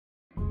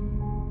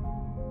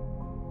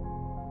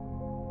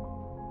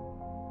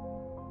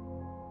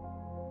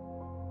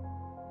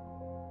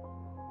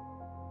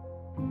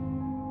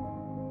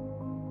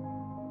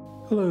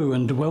Hello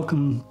and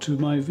welcome to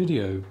my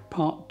video,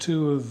 part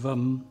 2 of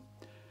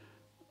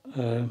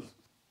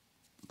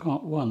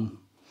part 1,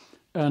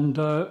 and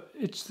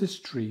it's this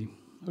tree.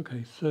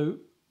 Okay, so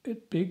it's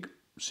big,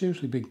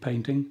 seriously big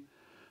painting.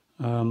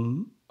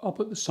 I'll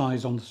put the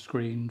size on the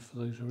screen for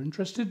those who are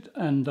interested,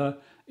 and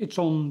it's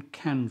on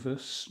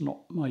canvas,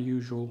 not my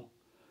usual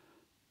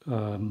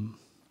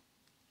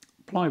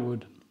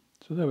plywood.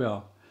 So there we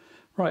are.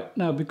 Right,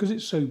 now because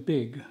it's so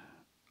big,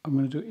 I'm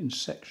going to do it in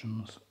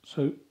sections.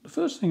 So the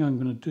first thing I'm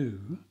going to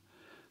do,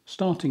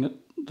 starting at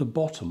the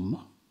bottom,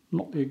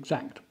 not the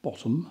exact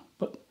bottom,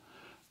 but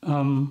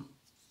the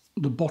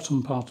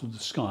bottom part of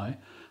the sky,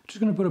 I'm just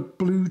going to put a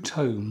blue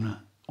tone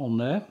on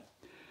there,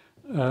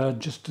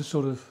 just to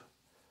sort of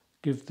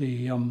give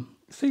the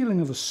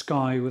feeling of a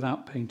sky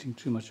without painting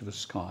too much of a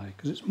sky,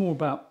 because it's more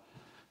about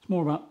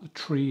the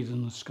tree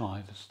than the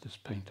sky, this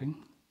painting.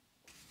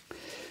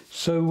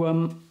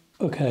 So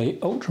okay,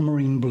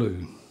 ultramarine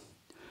blue.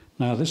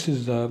 Now this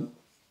is a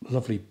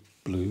lovely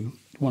blue,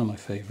 one of my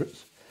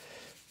favourites,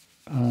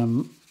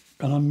 and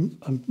I'm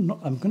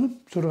going to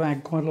sort of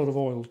add quite a lot of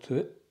oil to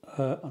it.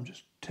 I'm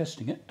just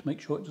testing it to make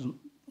sure it doesn't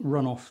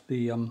run off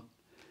the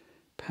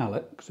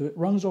palette, because if it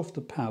runs off the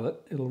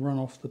palette, it'll run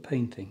off the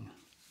painting.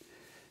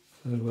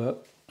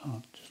 So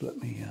just let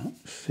me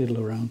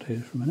fiddle around here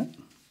for a minute.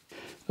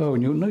 Oh,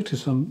 and you'll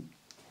notice I'm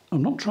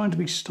not trying to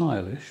be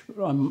stylish,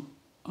 but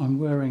I'm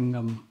wearing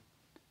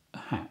a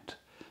hat.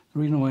 The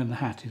reason I'm wearing the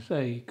hat is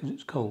A, because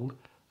it's cold,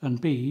 and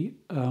B,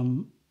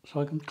 so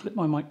I can clip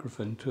my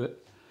microphone to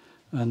it,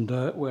 and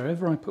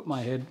wherever I put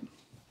my head,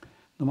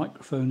 the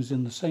microphone is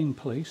in the same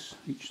place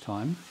each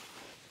time,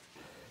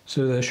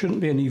 so there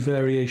shouldn't be any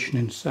variation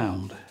in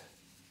sound.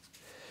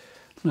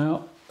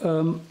 Now,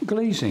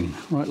 glazing,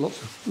 right,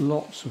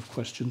 lots of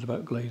questions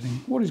about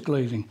glazing. What is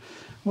glazing?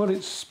 Well,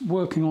 it's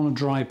working on a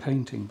dry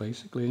painting,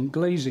 basically, and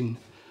glazing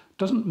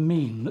doesn't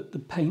mean that the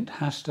paint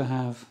has to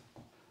have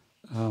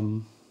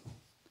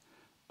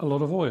a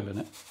lot of oil in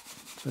it.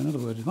 So in other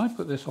words, if I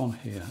put this on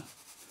here,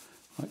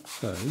 like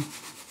so,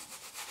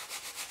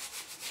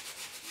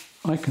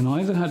 I can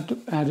either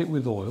add it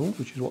with oil,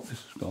 which is what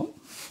this has got,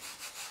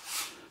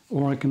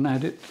 or I can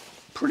add it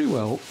pretty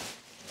well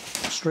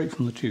straight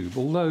from the tube.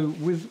 Although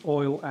with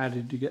oil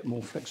added you get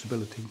more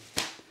flexibility,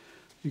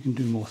 you can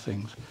do more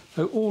things.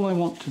 So all I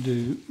want to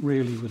do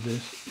really with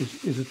this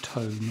is a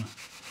tone.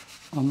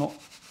 I'm not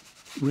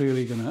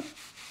really going to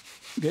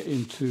get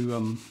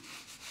into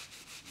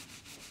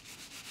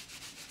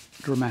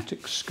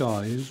dramatic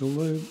skies,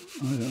 although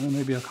I don't know,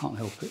 maybe I can't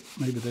help it.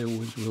 Maybe they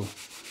always will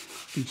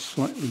be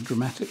slightly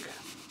dramatic.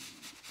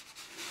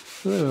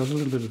 So there's a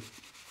little bit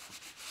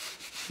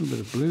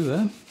of blue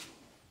there.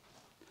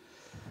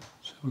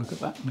 So look at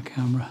that in the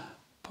camera.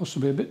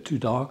 Possibly a bit too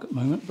dark at the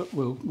moment, but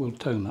we'll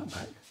tone that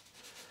back.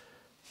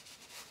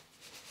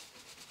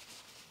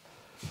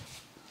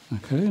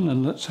 Okay, and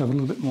then let's have a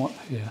little bit more up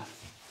here.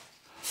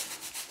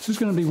 This is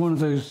going to be one of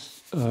those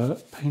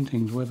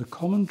paintings where the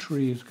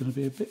commentary is going to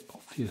be a bit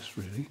obvious,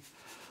 really.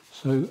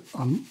 So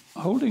I'm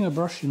holding a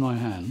brush in my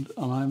hand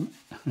and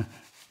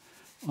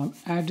I'm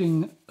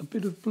adding a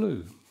bit of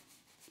blue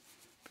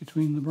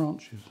between the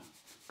branches,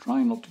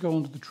 trying not to go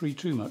onto the tree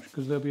too much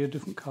because there'll be a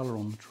different colour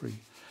on the tree.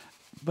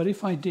 But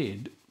if I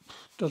did,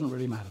 it doesn't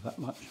really matter that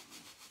much.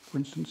 For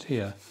instance,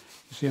 here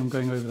you see I'm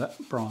going over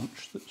that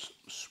branch that's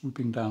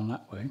swooping down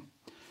that way.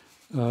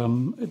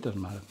 It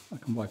doesn't matter. I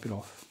can wipe it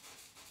off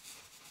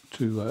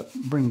to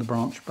bring the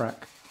branch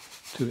back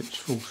to its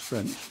full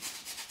strength.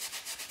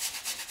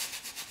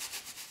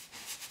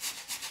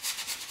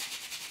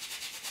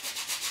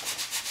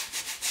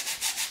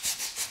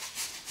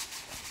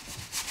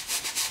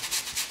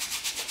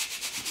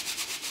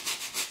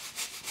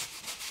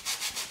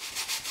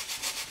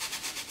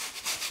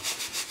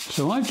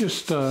 So I've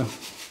just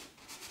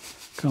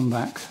come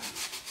back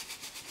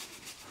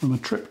from a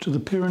trip to the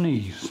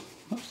Pyrenees.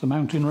 That's the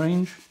mountain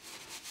range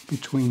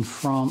between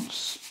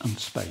France and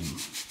Spain,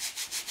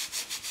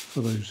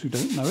 for those who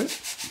don't know it.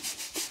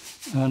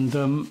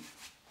 And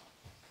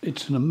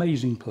it's an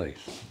amazing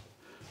place.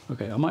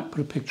 Okay, I might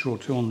put a picture or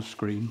two on the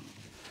screen.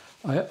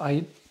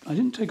 I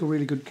didn't take a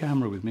really good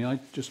camera with me. I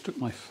just took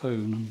my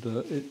phone, and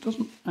it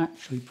doesn't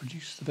actually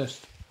produce the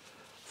best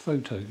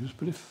photos,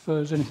 but if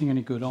there's anything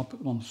any good, I'll put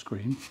them on the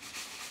screen.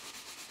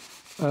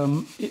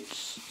 It's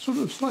sort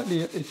of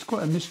it's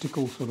quite a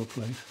mystical sort of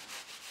place.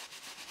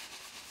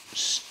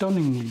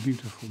 Stunningly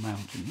beautiful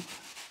mountains.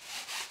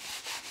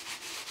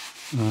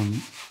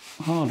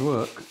 Hard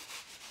work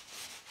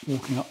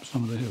walking up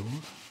some of the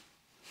hills,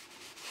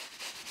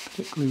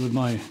 particularly with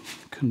my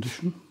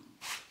condition.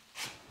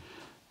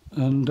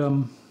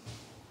 And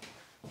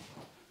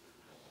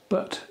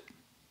but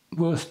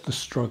worth the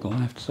struggle, I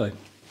have to say.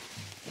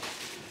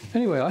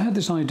 Anyway, I had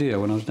this idea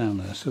when I was down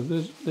there. So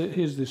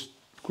here's this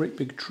great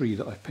big tree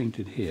that I've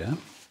painted here,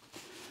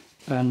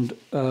 and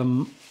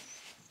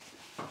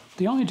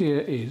the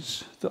idea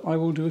is that I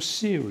will do a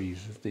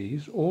series of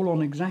these, all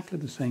on exactly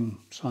the same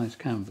size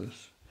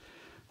canvas,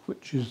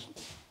 which is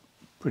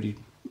pretty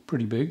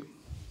big,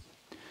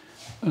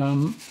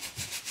 and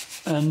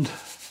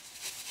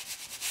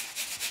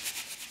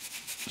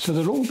So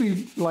they'll all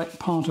be like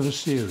part of a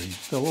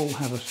series. They'll all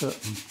have a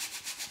certain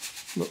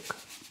look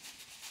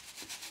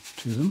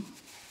to them.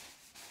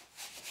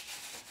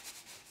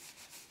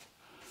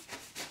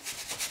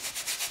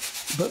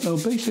 But they'll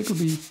basically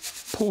be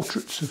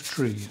portraits of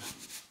trees.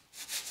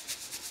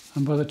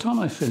 And by the time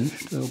I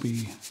finish, they'll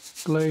be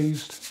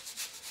glazed,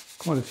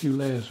 quite a few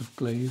layers of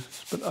glaze.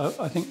 But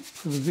I think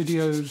for the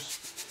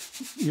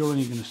videos, you're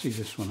only going to see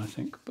this one, I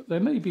think. But there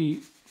may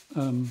be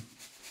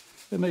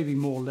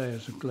more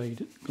layers of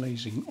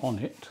glazing on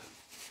it.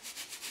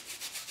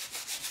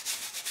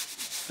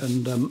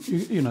 And,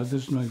 you know,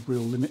 there's no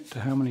real limit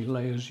to how many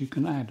layers you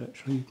can add,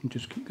 actually. You can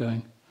just keep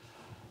going.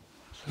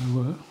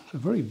 So it's a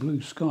very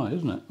blue sky,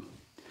 isn't it?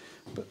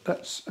 But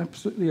that's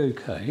absolutely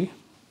okay.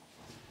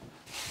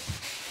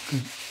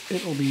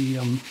 It'll be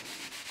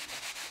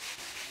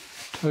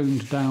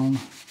toned down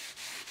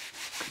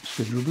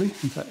considerably.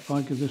 In fact, if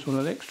I give this one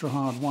an extra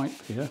hard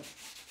wipe here,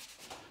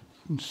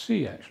 you can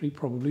see actually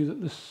probably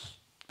that this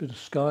bit of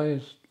sky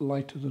is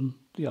lighter than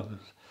the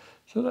others.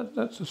 So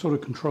that's the sort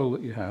of control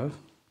that you have.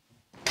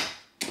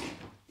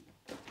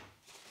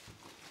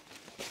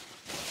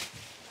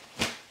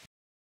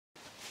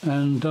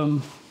 And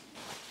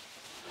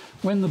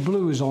when the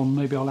blue is on,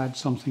 maybe I'll add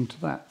something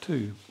to that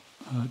too.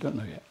 I don't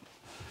know yet.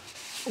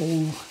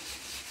 All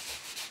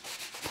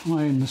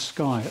pie in the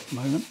sky at the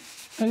moment.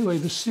 Anyway,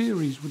 the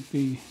series would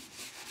be,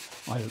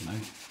 I don't know,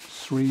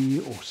 3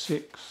 or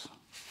 6,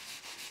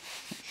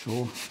 not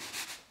sure,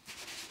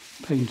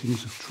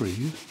 paintings of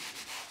trees.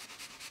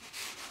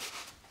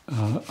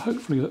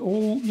 Hopefully they're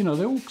all, you know,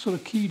 they're all sort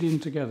of keyed in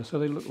together so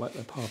they look like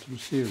they're part of a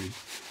series.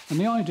 And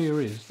the idea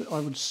is that I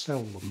would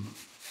sell them.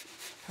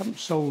 Haven't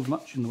sold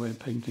much in the way of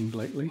paintings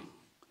lately.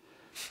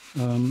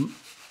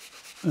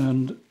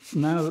 And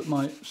now that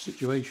my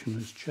situation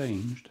has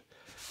changed,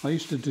 I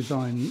used to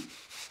design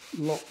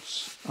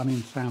lots, I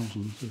mean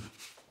thousands of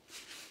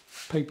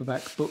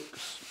paperback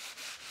books,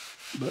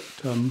 but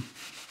the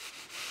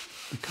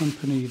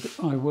company that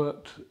I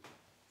worked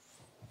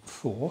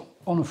for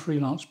on a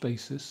freelance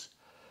basis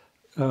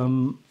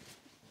was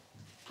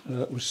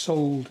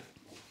sold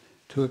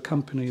to a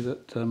company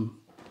that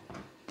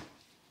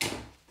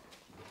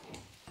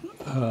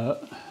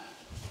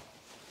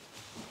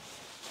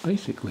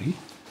basically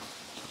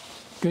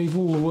gave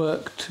all the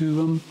work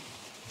to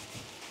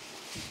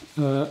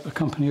a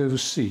company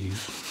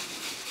overseas,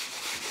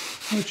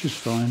 which is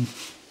fine.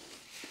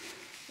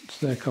 It's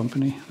their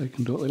company; they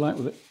can do what they like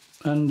with it.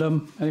 And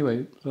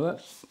anyway, so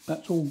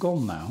that's all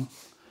gone now,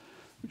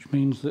 which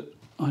means that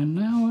I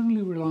now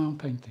only rely on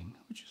painting,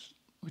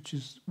 which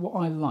is what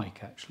I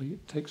like actually.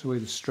 It takes away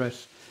the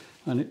stress,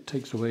 and it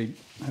takes away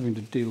having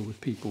to deal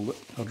with people that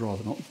I'd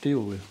rather not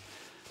deal with.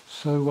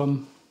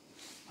 So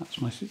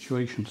that's my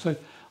situation. So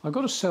I've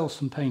got to sell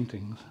some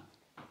paintings,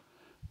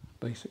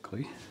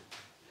 basically.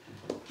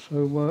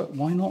 So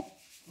why not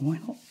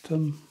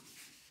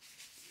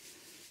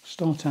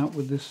start out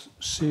with this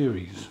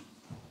series?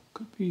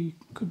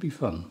 Could be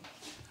fun.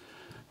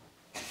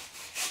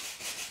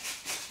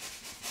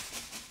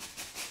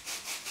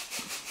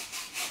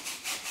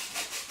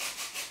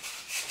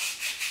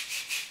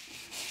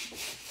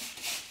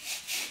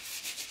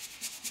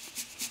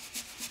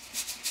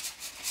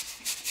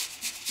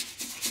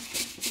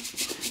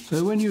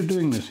 So when you're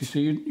doing this, you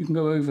see, you can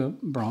go over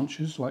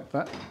branches like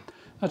that.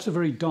 That's a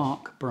very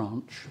dark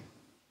branch.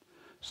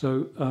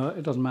 So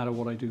it doesn't matter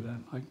what I do there.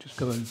 I just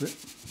go over it,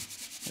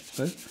 like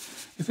so.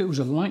 If it was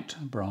a light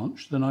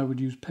branch, then I would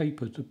use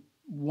paper to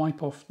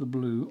wipe off the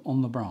blue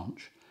on the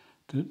branch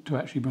to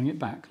actually bring it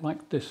back,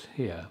 like this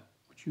here,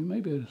 which you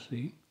may be able to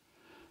see.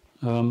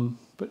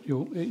 But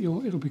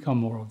it'll become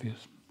more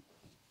obvious,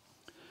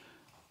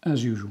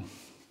 as usual.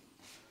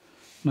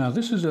 Now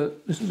this is a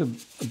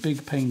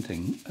big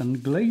painting,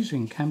 and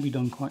glazing can be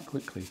done quite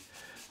quickly.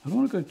 I don't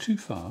want to go too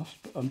fast,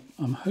 but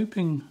I'm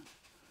hoping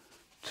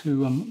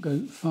to go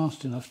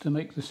fast enough to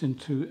make this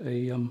into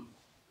a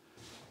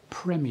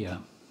premiere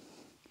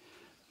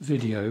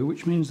video,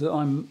 which means that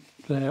I'm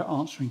there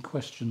answering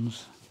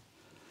questions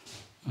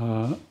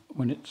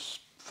when it's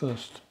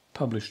first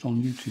published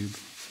on YouTube.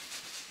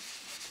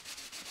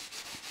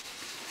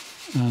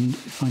 And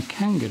if I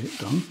can get it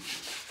done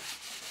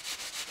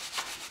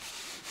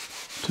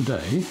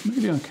today,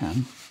 maybe I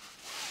can.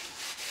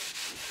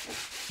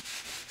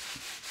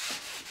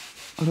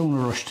 I don't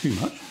want to rush too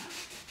much.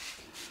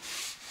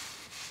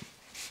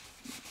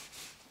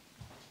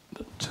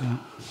 But,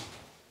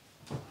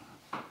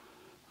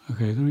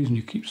 okay, the reason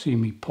you keep seeing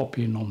me pop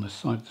in on this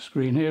side of the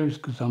screen here is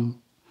because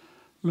I'm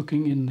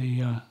looking in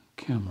the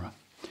camera.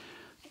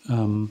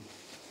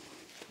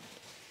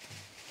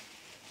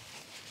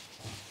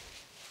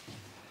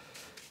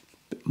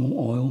 Bit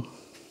more oil.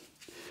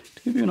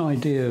 To give you an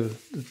idea of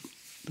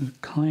the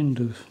kind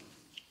of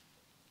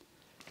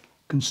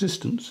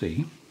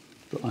consistency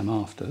that I'm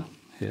after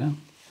here,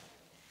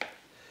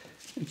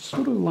 it's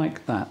sort of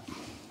like that.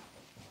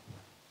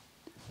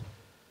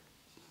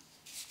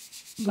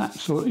 That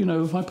sort of, you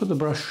know, if I put the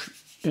brush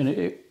in it,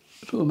 it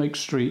sort of makes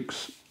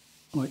streaks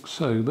like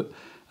so, but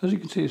as you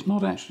can see, it's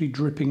not actually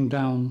dripping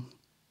down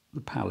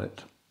the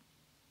palette.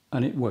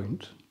 and it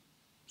won't.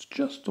 It's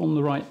just on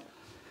the right,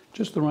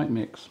 just the right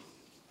mix.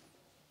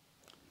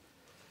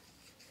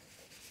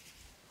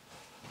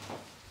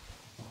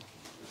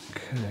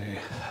 Okay.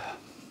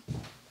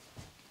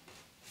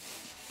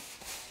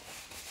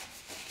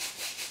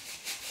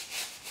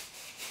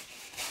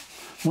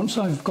 Once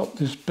I've got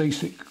this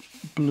basic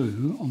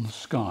blue on the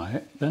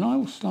sky, then I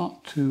will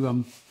start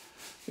to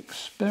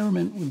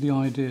experiment with the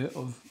idea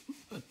of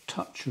a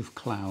touch of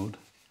cloud,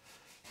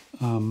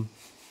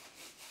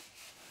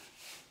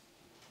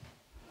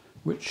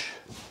 which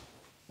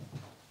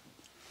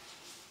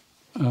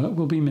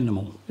will be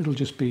minimal. It'll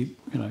just be,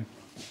 you know,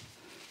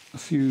 a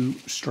few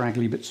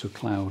straggly bits of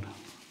cloud.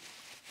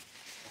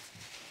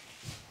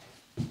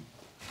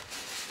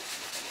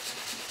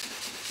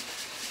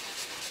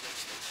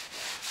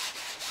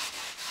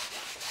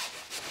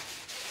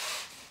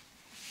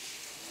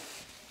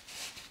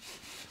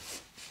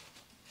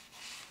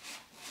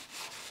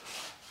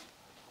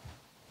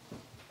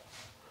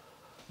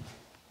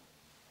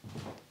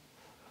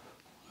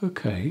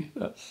 Okay,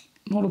 that's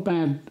not a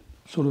bad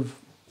sort of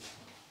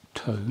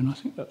tone. I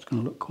think that's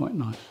going to look quite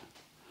nice.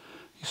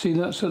 You see,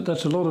 that's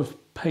a lot of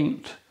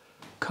paint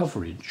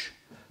coverage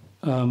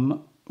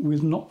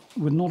with not a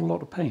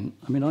lot of paint.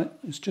 I mean,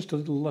 it's just a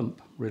little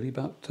lump, really.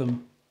 About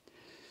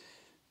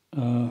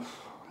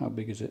how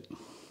big is it?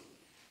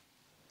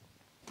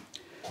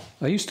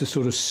 I used to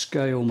sort of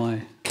scale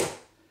my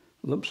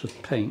lumps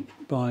of paint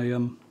by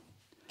the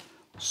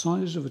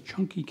size of a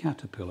chunky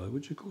caterpillar,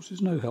 which of course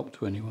is no help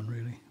to anyone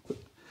really. But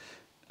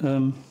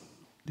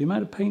the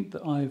amount of paint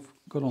that I've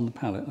got on the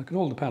palette, I could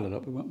hold the palette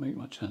up, it won't make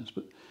much sense,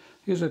 but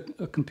here's a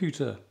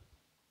computer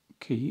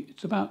key.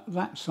 It's about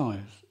that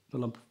size, the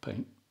lump of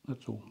paint,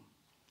 that's all.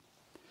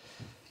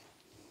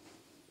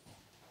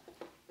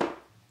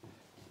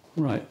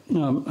 Right,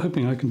 now I'm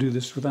hoping I can do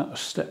this without a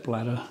step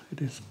ladder.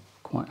 It is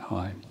quite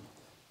high.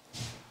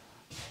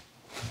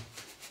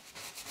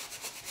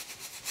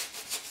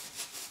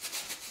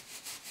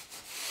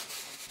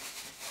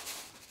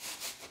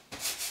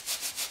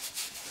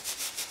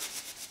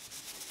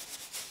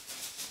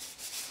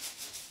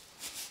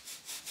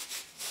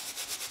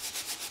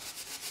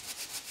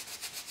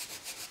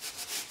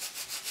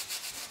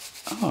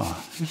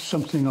 Here's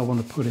something I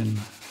want to put in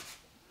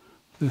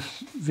this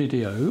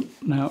video.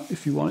 Now,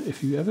 if you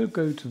ever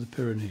go to the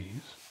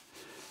Pyrenees,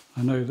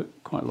 I know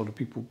that quite a lot of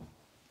people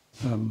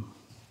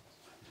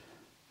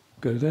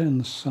go there in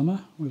the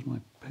summer. Where's my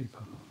paper?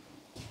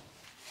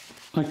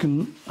 I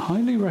can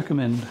highly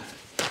recommend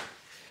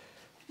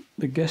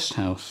the guest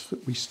house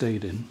that we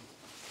stayed in,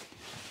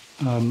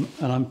 and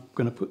I'm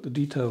going to put the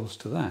details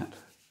to that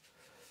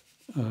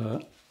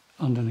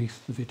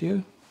underneath the video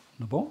in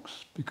the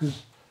box,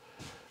 because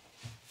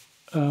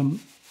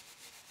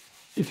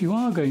if you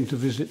are going to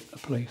visit a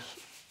place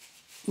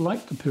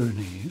like the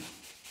Pyrenees,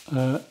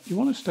 you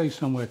want to stay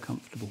somewhere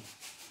comfortable.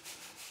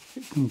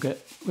 It can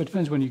get, well, it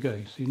depends when you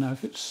go. See, now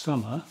if it's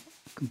summer,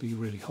 it can be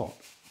really hot,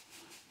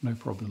 no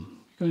problem.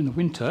 You go in the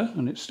winter,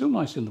 and it's still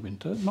nice in the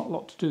winter, not a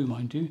lot to do,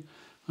 mind you,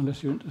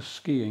 unless you're into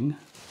skiing,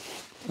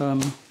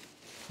 then,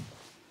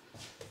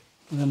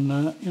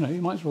 you know,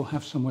 you might as well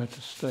have somewhere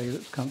to stay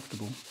that's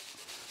comfortable.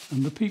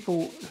 And the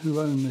people who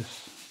own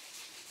this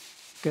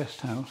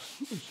guest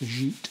house, it's a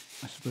gîte,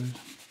 I suppose,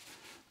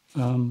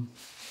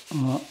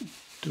 are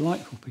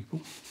delightful people.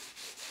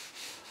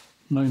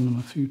 Known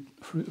them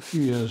for a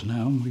few years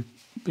now, and we've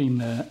been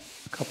there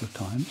a couple of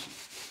times.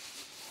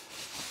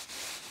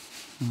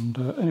 And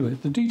anyway,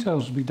 the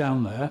details will be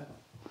down there,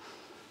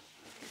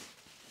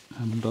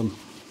 and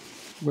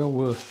well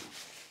worth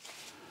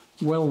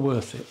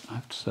it, I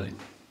have to say.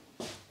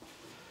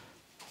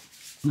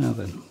 Now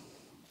then,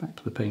 back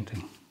to the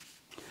painting.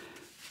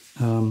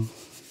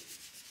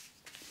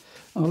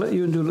 I'll let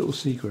you into a little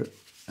secret.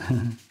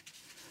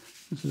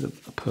 This is a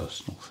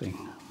personal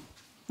thing.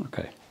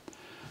 Okay,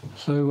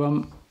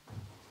 so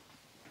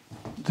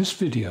this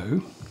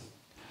video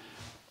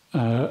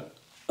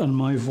and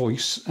my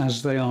voice,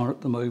 as they are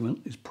at the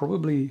moment, is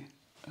probably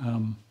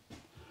the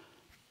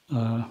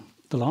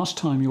last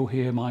time you'll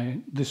hear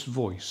this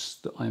voice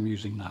that I'm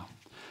using now.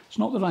 It's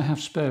not that I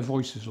have spare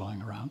voices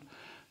lying around.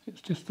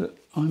 It's just that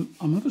I'm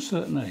of a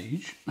certain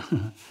age,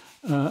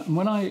 and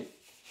when I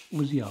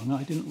was young,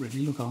 I didn't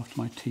really look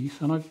after my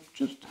teeth, and I've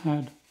just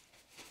had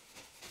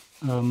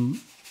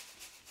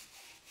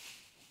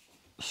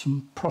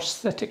some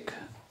prosthetic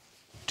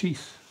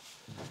teeth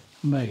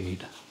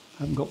made. I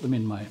haven't got them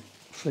in my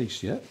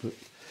face yet, but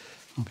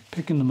I'll be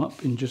picking them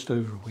up in just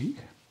over a week.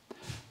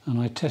 And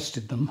I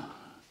tested them.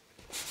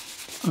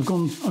 I've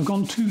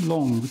gone too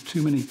long with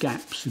too many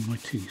gaps in my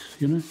teeth,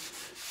 you know.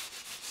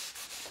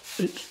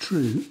 It's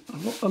true,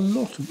 a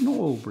lot of, not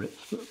all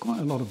Brits, but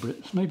quite a lot of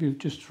Brits, maybe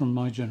just from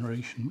my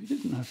generation, we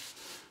didn't have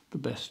the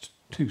best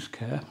tooth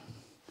care.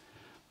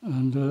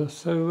 And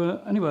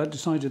so anyway, I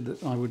decided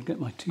that I would get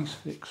my teeth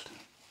fixed.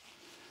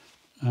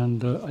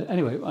 And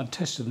anyway, I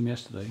tested them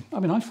yesterday. I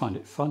mean, I find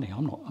it funny.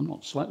 I'm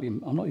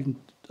not even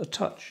a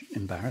touch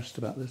embarrassed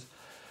about this.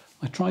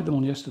 I tried them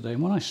on yesterday,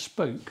 and when I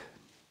spoke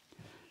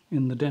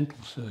in the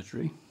dental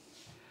surgery,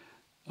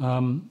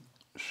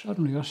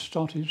 suddenly I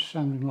started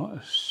sounding like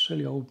a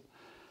silly old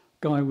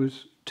guy with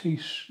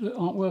teeth that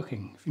aren't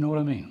working, if you know what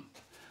I mean.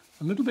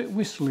 A little bit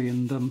whistly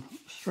and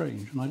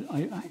strange, and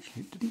I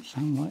actually, it didn't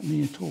sound like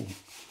me at all.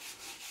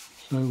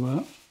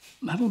 So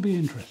that'll be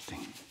interesting.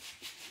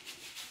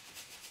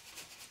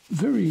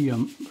 Very,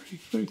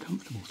 very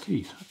comfortable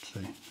teeth,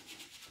 I'd say.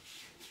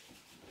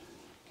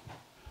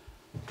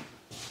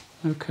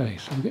 Okay,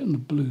 so we're getting the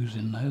blues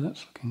in there.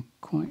 That's looking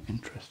quite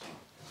interesting.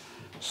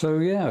 So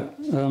yeah,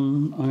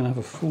 I'm going to have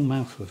a full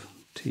mouth of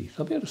teeth.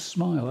 I'll be able to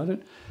smile.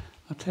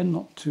 I tend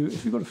not to.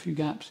 If you've got a few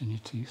gaps in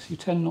your teeth, you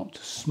tend not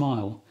to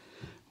smile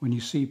when you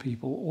see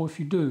people, or if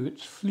you do,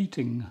 it's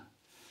fleeting.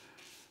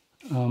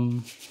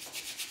 Or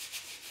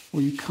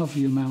you cover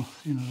your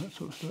mouth, you know, that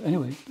sort of stuff.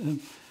 Anyway,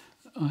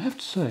 I have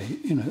to say,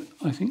 you know,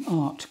 I think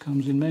art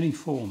comes in many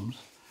forms,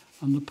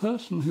 and the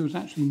person who's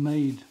actually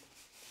made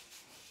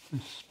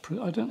this,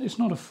 it's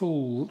not a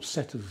full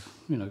set of,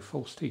 you know,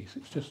 false teeth.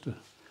 It's just a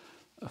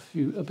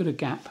bit of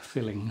gap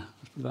filling,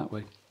 let's put it that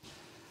way.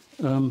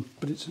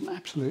 But it's an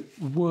absolute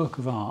work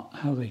of art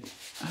how they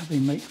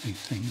make these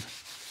things.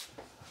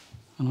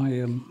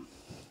 And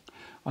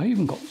I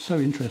even got so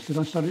interested.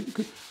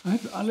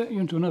 I'll let you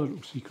into another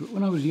little secret.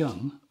 When I was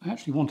young, I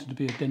actually wanted to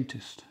be a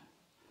dentist.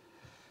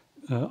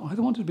 I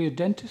either wanted to be a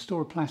dentist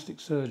or a plastic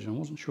surgeon. I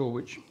wasn't sure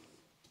which.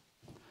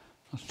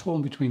 I was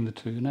torn between the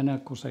two, and then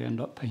of course I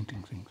ended up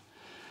painting things.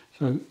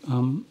 So,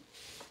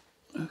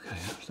 okay,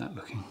 how's that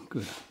looking?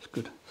 Good, it's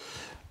good.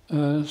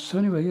 So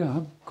anyway,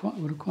 yeah, I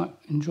would have quite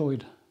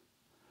enjoyed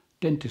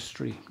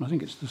dentistry. I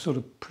think it's the sort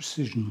of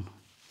precision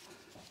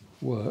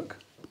work.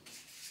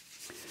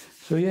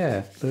 So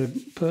yeah,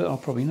 I'll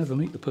probably never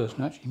meet the person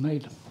who actually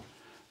made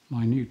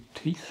my new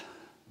teeth,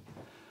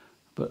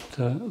 but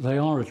they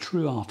are a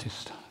true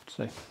artist, I'd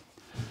say.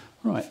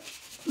 Right,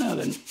 now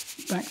then,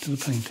 back to the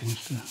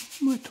paintings.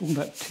 What am I talking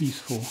about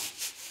teeth for?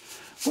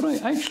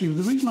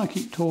 The reason I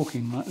keep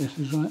talking like this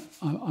is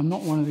I'm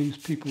not one of these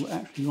people that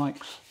actually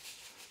likes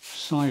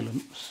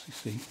silence, you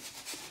see.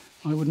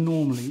 I would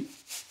normally,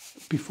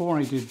 before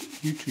I did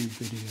YouTube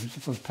videos,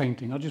 if I was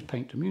painting, I'd just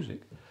paint to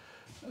music.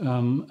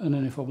 And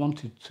then if I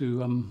wanted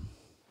to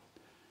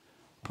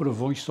put a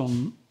voice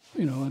on,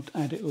 you know, I'd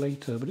add it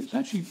later. But it's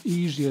actually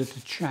easier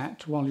to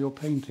chat while you're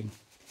painting.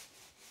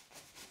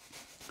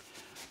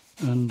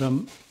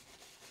 And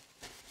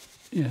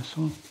yeah,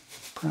 so I'll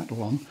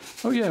prattle on.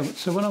 Oh yeah,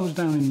 so when I was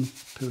down in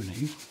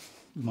Pyrenees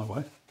with my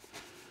wife,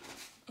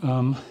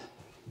 I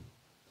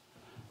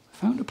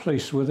found a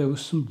place where there were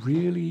some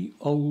really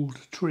old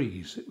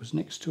trees. It was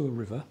next to a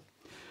river.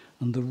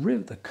 And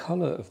the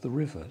colour of the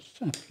river,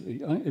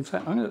 absolutely. In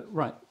fact,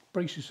 right,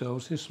 brace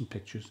yourselves, here's some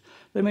pictures.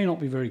 They may not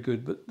be very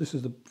good, but this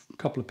is a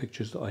couple of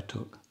pictures that I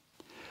took.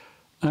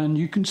 And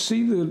you can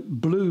see the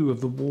blue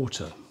of the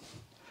water.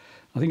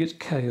 I think it's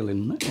kale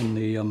in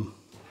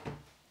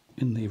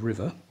the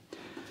river,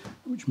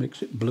 which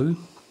makes it blue.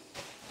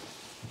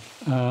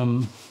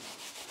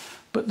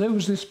 But there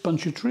was this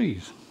bunch of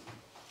trees,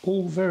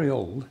 all very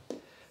old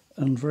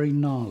and very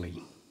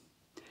gnarly.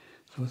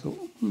 So I thought,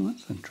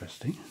 that's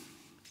interesting.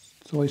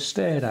 So I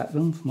stared at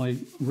them for my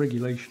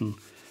regulation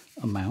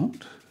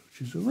amount,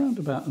 which is around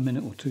about a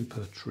minute or two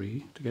per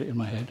tree to get it in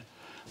my head.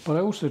 But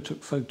I also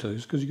took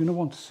photos because you're going to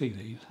want to see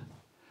these.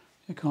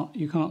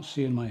 You can't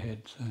see in my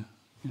head, so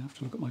you have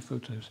to look at my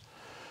photos.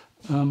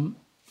 And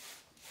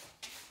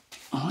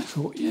I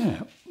thought,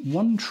 yeah,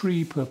 one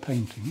tree per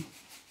painting.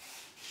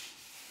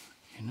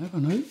 You never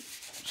know.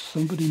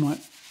 Somebody might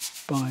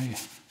buy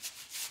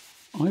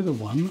either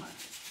one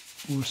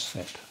or a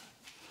set.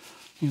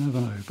 You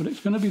never know. But it's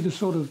going to be the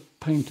sort of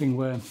painting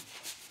where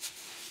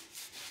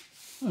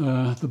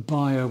the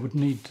buyer would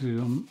need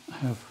to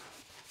have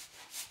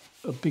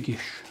a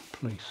biggish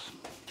place,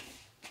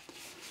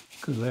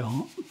 because they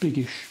are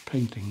biggish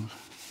paintings.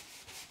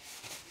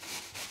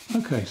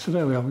 Okay, so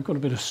there we are. We've got a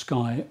bit of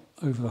sky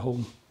over the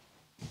whole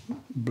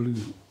blue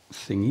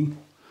thingy.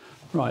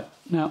 Right,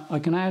 now I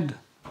can add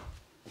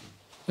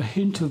a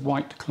hint of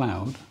white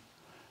cloud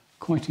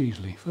quite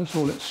easily. First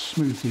of all, let's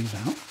smooth these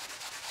out.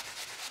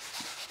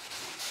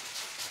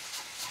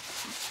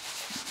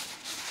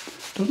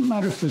 Doesn't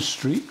matter if there's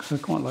streaks. I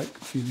quite like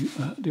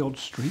the odd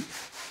streak.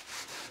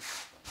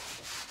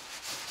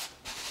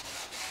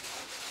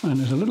 And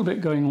there's a little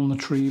bit going on the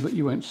tree, but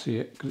you won't see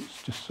it because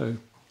it's just so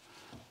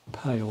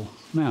pale.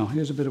 Now,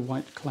 here's a bit of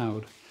white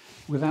cloud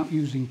without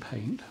using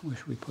paint. Where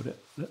should we put it?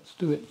 Let's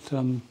do it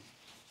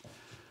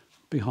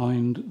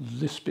behind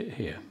this bit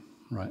here.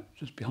 Right,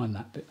 just behind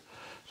that bit.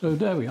 So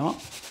there we are.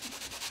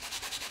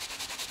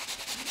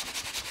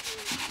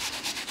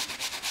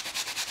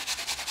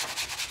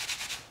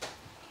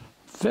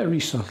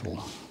 Very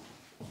subtle.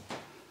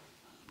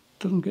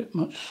 Doesn't get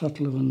much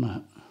subtler than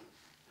that.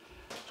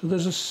 So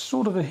there's a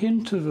sort of a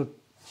hint of a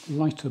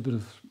lighter bit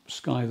of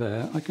sky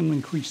there. I can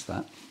increase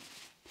that.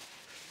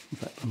 In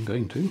fact, I'm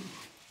going to.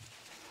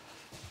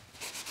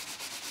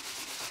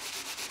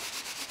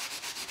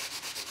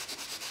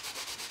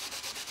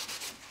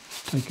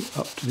 Take it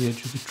up to the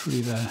edge of the tree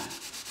there.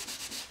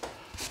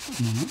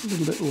 And then a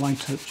little bit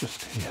lighter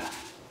just here.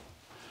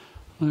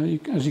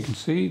 As you can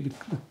see, the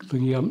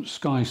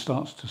sky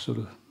starts to sort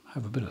of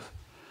have a bit of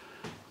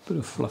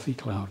fluffy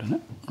cloud in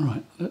it.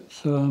 Right,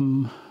 let's. Where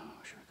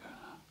should we go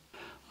now?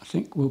 I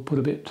think we'll put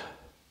a bit,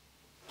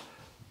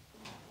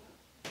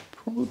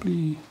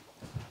 probably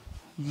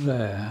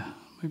there.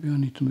 Maybe I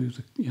need to move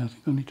the. Yeah, I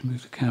think I need to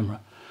move the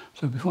camera.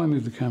 So before I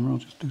move the camera, I'll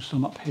just do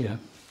some up here.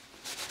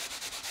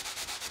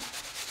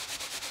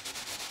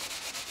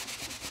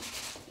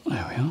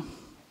 There we are.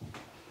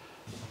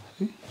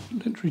 See,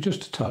 literally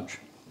just a touch.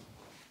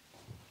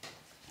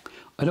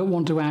 I don't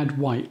want to add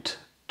white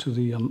to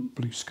the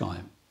blue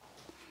sky.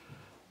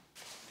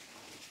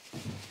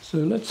 So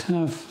let's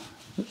have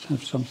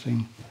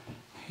something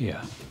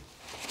here.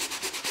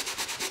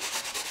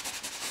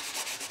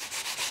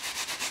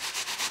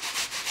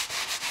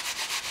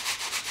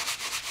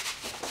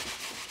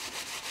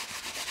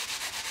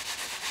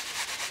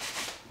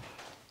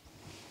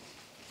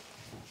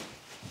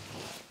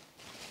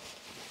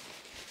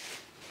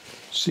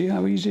 See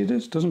how easy it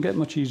is? Doesn't get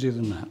much easier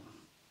than that.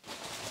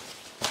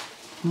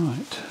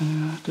 Right,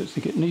 I don't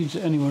think it needs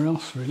it anywhere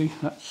else really.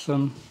 That's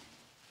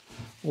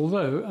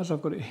although as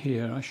I've got it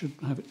here, I should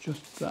have it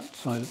just that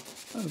side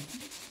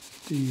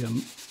of the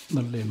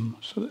limb,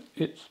 so that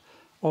it's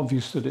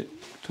obvious that it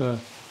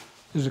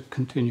is a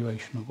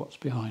continuation of what's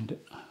behind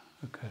it.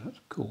 Okay,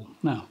 that's cool.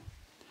 Now,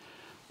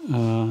 a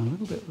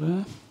little bit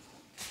there.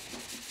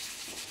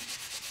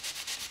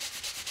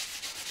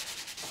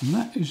 And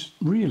that is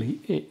really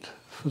it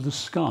for the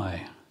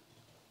sky.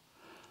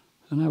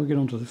 So now we get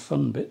on to the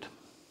fun bit.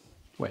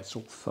 Well, it's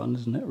all fun,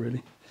 isn't it,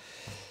 really?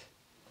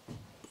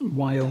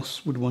 Why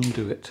else would one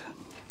do it?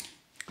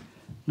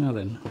 Now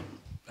then,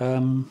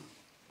 that's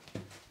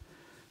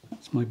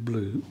my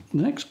blue.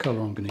 The next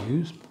colour I'm going to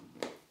use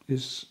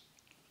is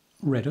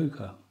red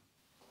ochre.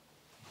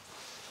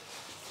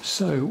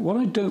 So what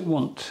I don't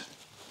want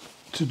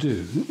to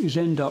do is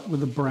end up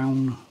with a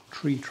brown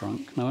tree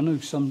trunk. Now I know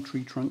some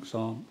tree trunks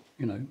are,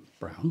 you know,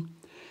 brown,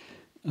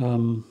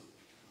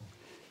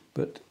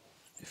 but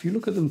if you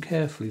look at them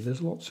carefully,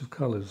 there's lots of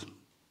colours,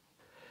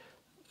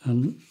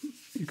 and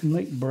you can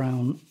make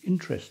brown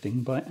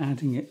interesting by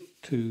adding it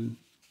to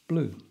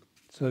blue.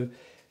 So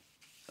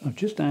I've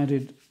just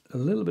added a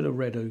little bit of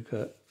red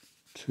ochre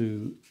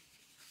to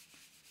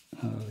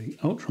the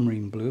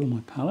ultramarine blue on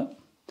my palette,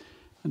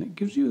 and it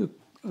gives you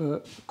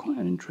quite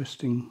an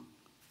interesting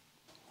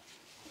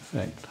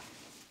effect.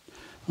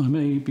 I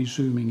may be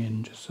zooming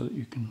in just so that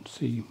you can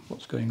see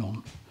what's going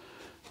on.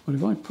 But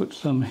if I put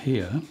some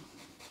here,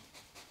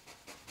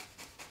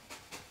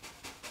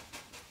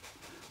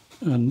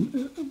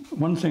 and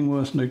one thing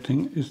worth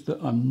noting is that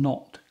I'm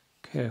not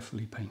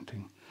carefully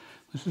painting.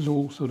 This is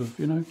all sort of,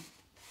 you know,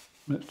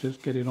 let's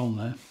just get it on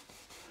there.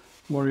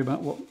 Worry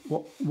about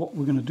what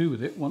we're going to do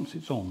with it once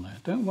it's on there.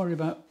 Don't worry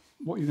about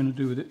what you're going to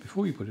do with it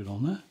before you put it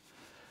on there,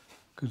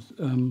 because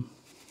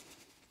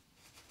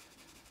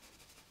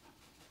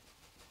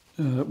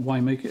why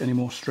make it any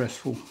more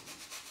stressful?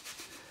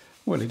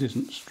 Well, it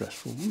isn't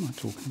stressful. What am I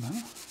talking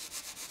about?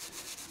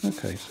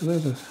 Okay, so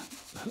there's a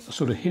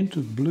sort of hint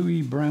of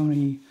bluey,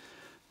 browny,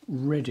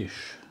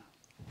 reddish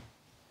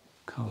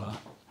colour,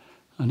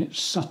 and it's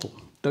subtle.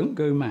 Don't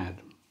go mad.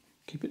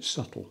 Keep it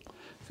subtle.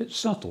 If it's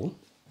subtle,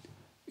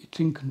 it's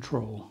in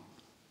control.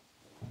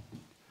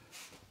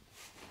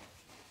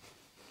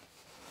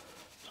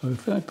 So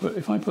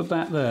if I put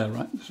that there,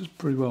 right, this is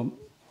pretty well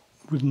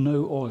with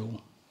no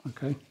oil,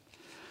 okay?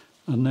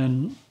 And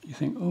then you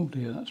think, oh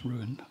dear, that's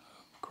ruined.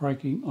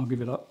 Crikey, I'll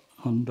give it up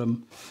and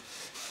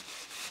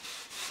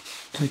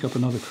take up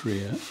another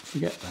career.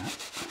 Forget that.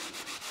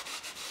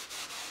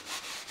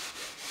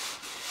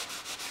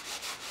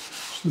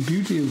 It's the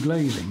beauty of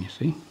glazing, you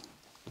see.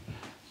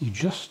 You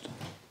just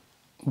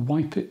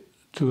wipe it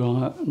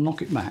to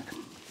knock it back,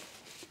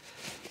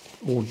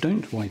 or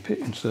don't wipe it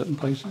in certain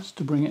places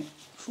to bring it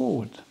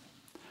forward.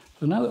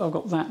 So now that I've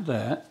got that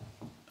there,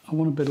 I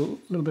want a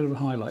little bit of a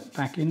highlight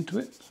back into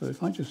it. So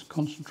if I just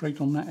concentrate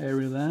on that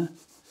area there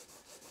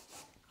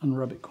and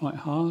rub it quite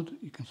hard,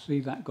 you can see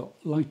that got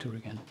lighter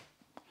again.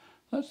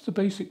 That's the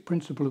basic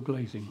principle of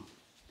glazing.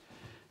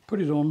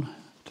 Put it on,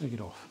 take it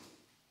off.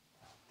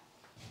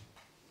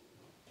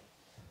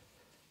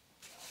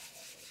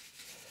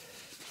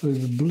 So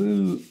the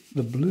blue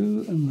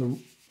and the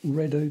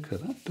red ochre,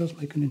 that does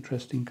make an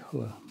interesting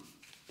colour.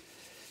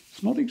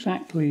 It's not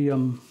exactly,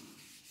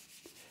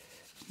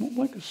 it's not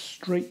like a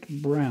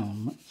straight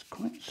brown. It's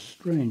quite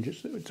strange.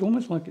 It's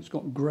almost like it's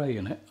got grey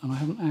in it, and I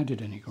haven't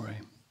added any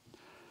grey.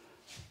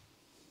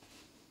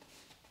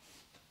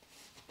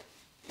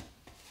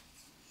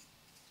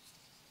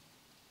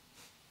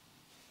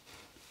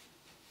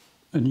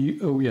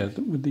 And oh yeah,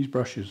 with these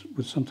brushes,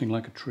 with something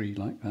like a tree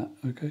like that,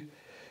 okay.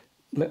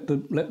 Let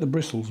the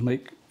bristles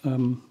make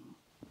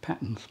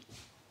patterns.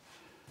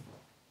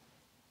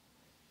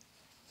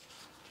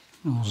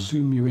 I'll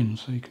zoom you in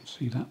so you can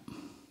see that.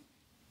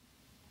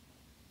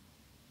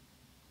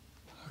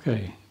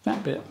 Okay,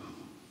 that bit.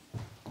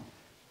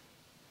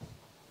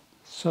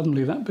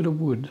 Suddenly that bit of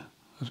wood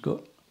has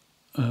got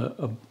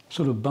a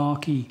sort of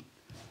barky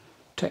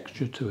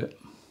texture to it.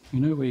 You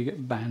know where you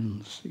get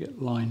bands, you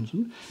get lines,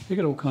 and you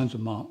get all kinds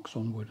of marks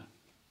on wood.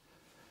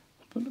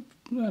 But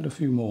add a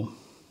few more.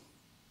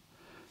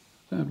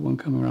 Add one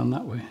coming around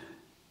that way.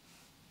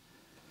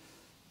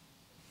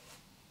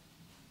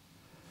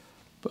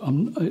 But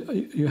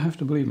you have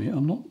to believe me,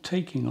 I'm not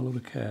taking a lot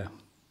of care.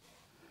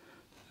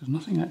 There's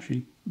nothing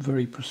actually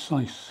very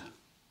precise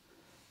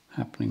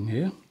happening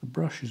here. The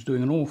brush is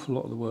doing an awful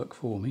lot of the work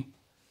for me.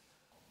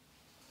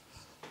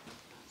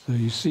 So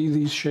you see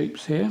these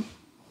shapes here? In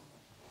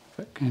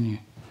fact, can you?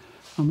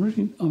 I'm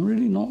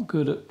really not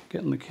good at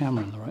getting the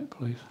camera in the right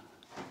place.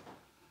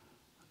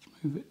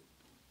 Let's move it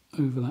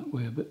over that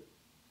way a bit.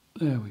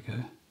 There we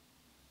go.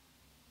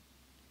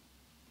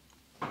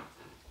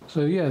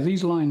 So yeah,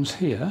 these lines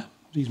here,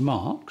 these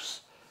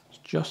marks, it's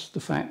just the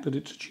fact that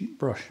it's a cheap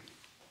brush.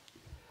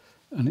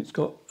 And it's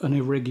got an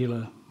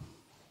irregular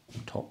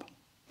top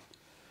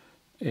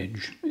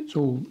edge. It's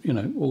all, you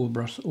know, all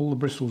the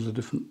bristles are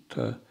different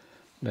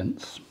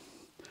lengths.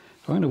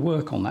 So I'm going to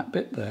work on that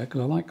bit there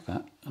because I like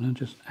that, and then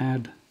just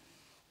add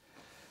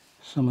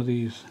some of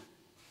these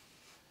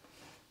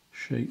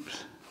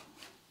shapes.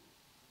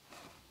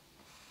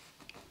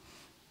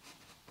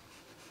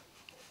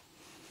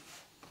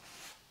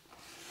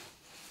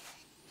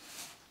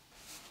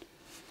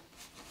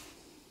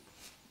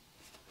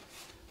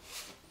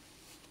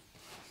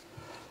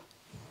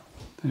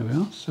 There we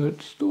are. So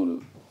it sort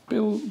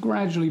of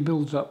gradually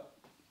builds up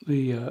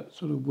the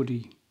sort of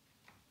woody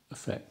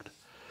effect.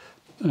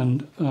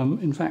 And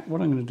in fact,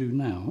 what I'm going to do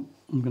now,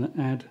 I'm going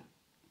to add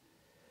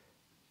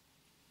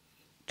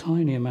a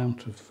tiny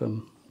amount of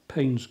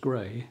Payne's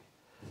grey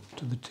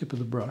to the tip of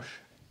the brush,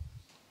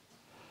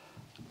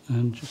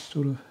 and just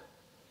sort of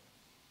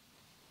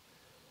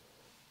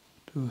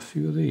do a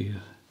few of these.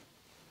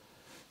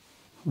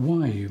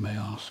 Why, you may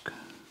ask?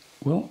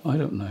 Well, I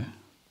don't know.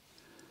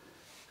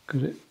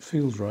 Because it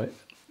feels right.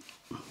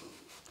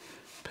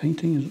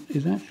 Painting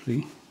is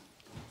actually,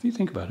 if you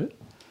think about it,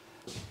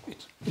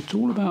 it's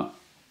all about,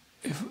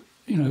 if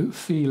you know,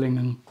 feeling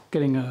and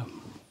getting an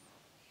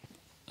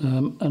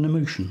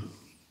emotion.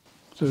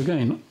 So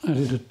again,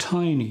 added a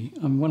tiny,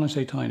 and when I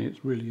say tiny,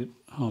 it's really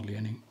hardly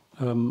any,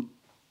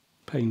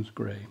 Payne's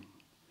grey.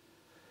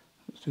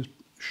 Let's just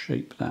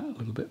shape that a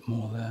little bit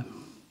more there.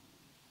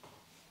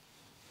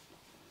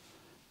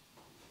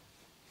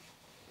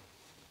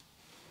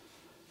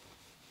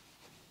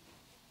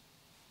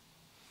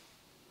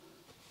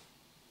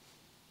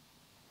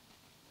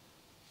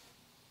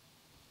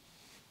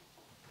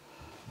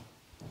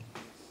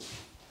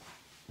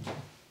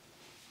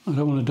 I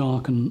don't want to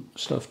darken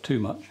stuff too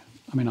much.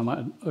 I mean, I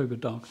might over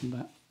darken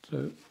that.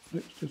 So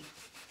let's just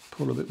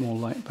pull a bit more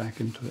light back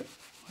into it,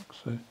 like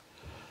so.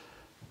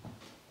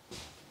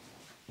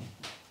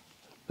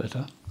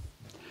 Better.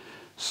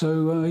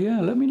 So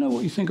yeah, let me know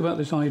what you think about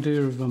this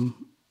idea of a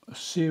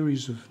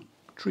series of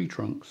tree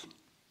trunks.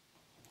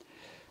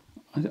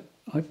 I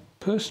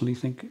personally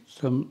think it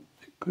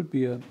could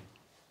be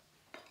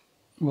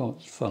well,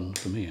 it's fun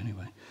for me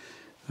anyway.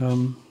 A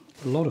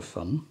lot of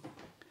fun.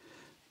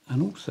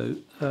 And also,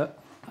 I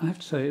have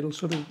to say, it'll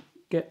sort of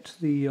get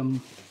the, how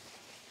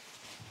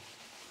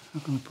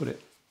can I put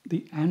it?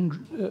 The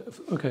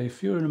okay,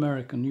 if you're an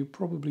American, you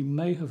probably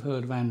may have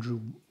heard of Andrew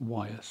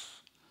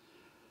Wyeth.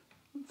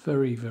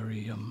 Very,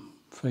 very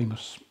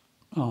famous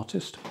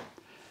artist.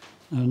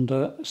 And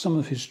some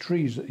of his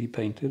trees that he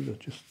painted are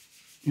just,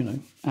 you know,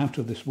 out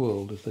of this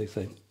world, as they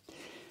say.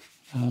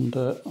 And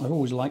I've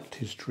always liked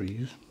his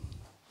trees.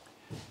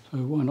 So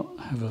why not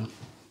have a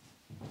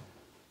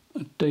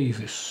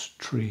Davis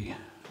tree?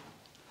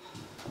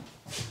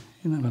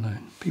 You never know,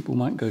 people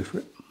might go for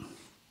it.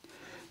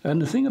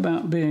 And the thing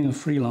about being a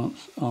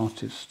freelance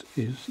artist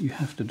is you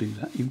have to do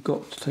that. You've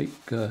got to take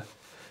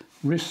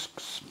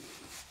risks.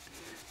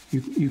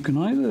 You can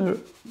either,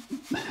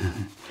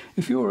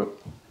 if you're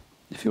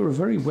a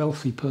very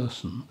wealthy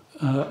person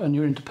and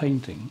you're into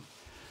painting,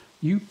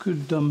 you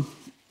could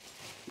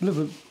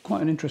live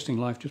quite an interesting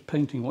life just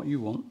painting what you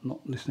want, not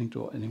listening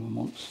to what anyone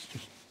wants,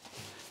 just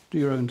do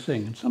your own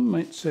thing. And some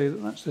might say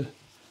that that's a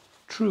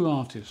true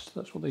artist.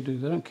 That's what they do.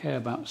 They don't care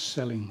about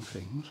selling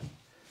things.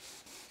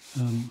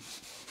 And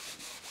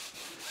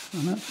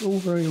that's all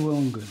very well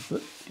and good,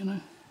 but, you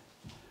know,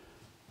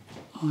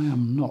 I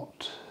am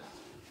not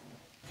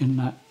in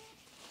that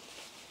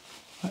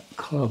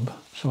club.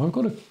 So I've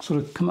got to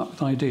sort of come up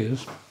with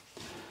ideas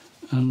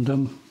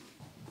and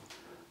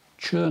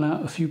churn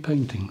out a few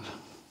paintings.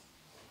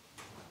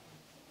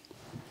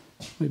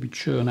 Maybe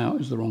churn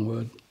out is the wrong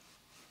word.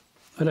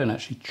 I don't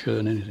actually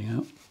churn anything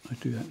out. I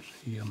do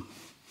actually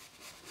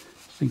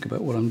think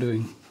about what I'm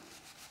doing.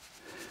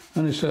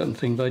 And there's certain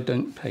things I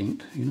don't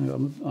paint. You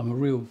know, I'm a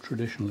real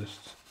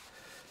traditionalist.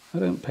 I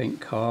don't paint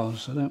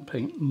cars. I don't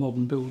paint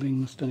modern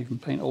buildings. Don't even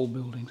paint old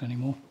buildings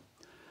anymore.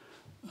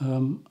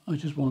 I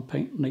just want to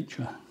paint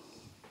nature.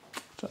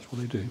 That's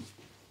what I do.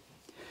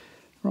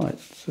 Right.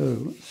 So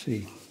let's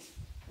see.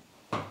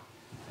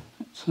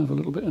 Let's have a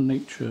little bit of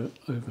nature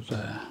over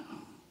there.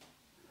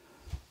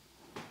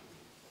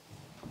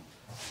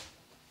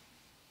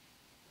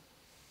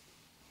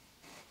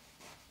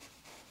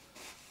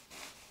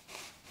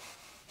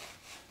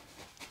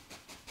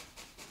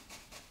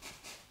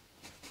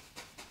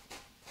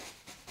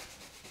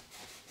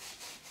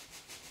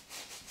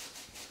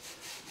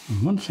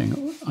 And one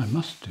thing I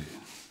must do,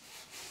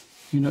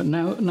 you know,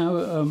 now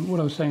what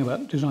I was saying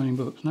about designing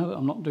books, now that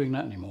I'm not doing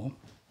that anymore,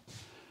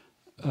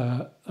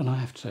 and I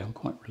have to say I'm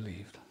quite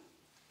relieved.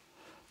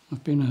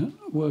 I've been a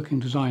working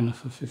designer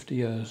for 50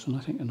 years, and I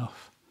think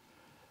enough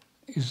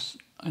is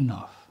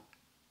enough.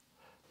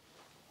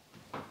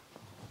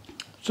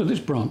 So this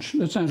branch,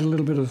 let's add a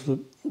little bit of the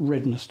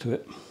redness to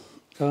it.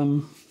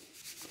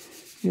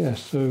 Yeah,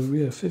 so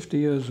yeah, 50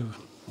 years of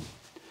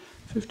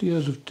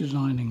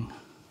designing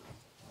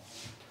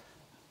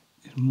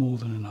is more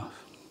than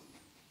enough.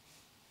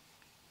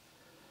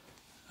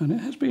 And it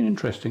has been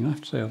interesting, I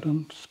have to say. I've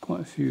done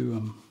quite a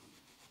few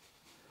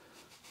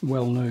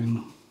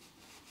well-known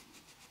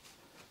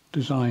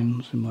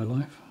designs in my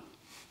life,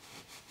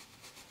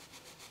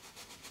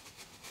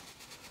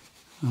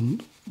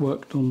 and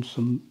worked on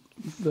some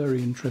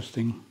very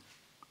interesting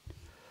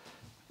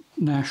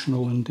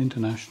national and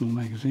international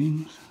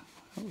magazines.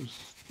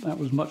 That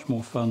was much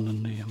more fun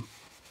than the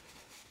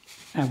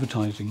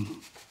advertising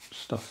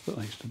stuff that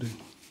I used to do.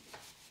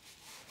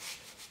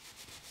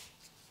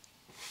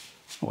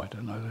 Oh, I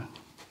don't know.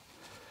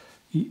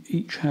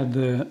 Each had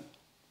their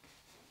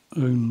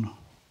own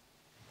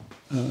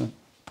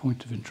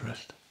point of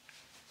interest.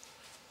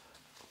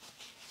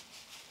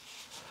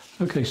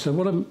 Okay, so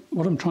what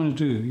I'm trying to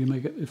do, you may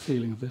get the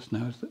feeling of this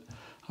now, is that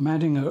I'm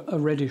adding a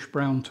reddish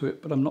brown to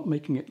it, but I'm not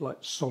making it like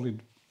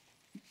solid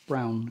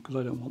brown because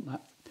I don't want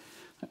that.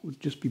 That would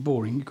just be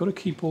boring. You've got to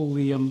keep all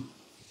the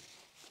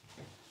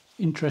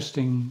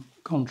interesting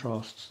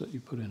contrasts that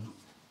you put in.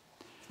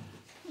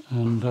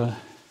 And let's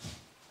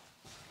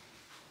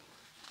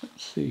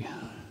see.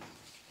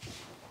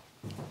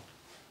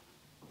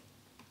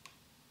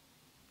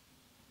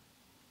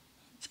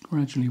 Let's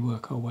gradually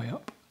work our way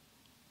up.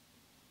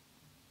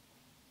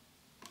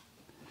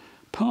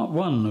 Part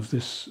one of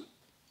this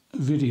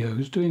video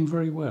is doing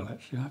very well,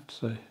 actually, I have to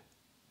say.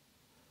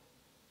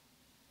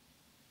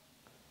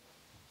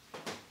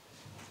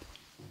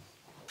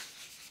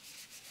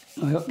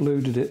 I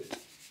uploaded it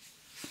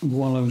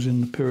while I was in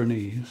the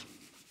Pyrenees,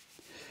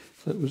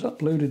 so it was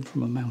uploaded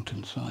from a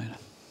mountainside.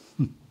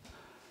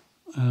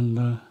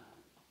 And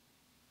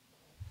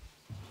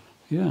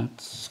yeah,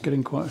 it's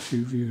getting quite a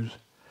few views.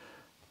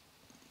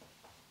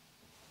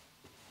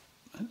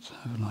 Let's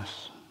have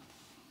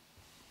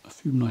a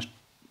few nice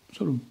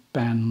sort of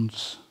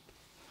bands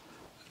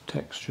of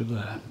texture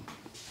there.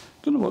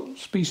 Don't know what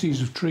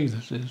species of tree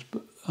this is,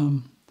 but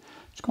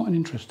it's quite an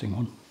interesting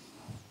one.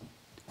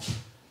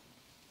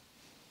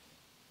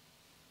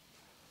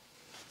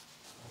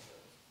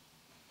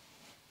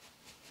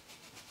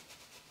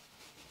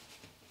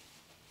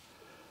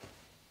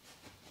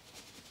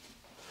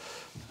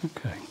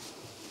 Okay.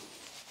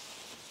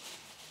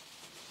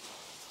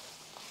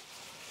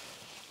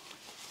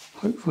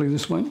 Hopefully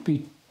this won't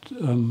be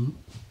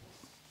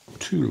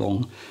too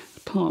long.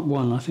 Part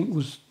one, I think,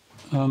 was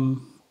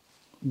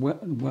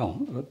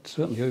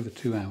certainly over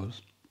 2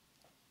 hours.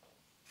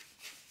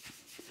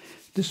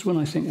 This one,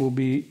 I think, will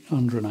be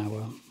under an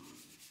hour.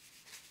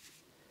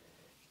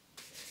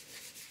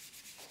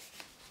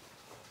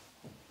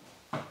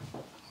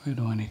 Where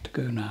do I need to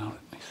go now?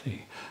 Let me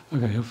see.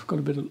 Okay, I've got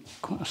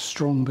quite a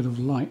strong bit of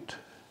light.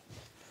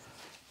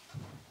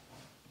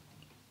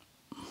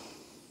 I've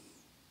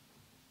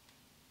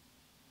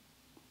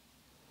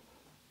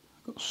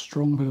got a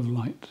strong bit of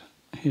light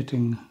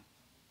hitting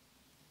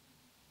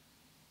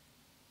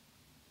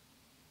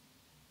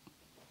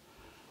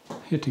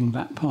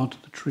that part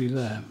of the tree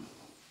there.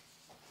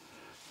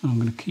 I'm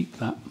going to keep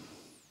that.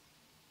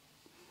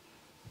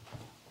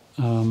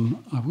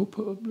 I will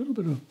put a little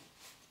bit of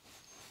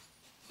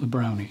the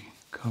brownie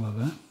colour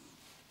there.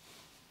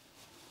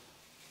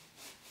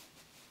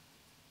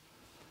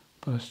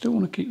 But I still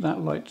want to keep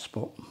that light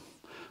spot.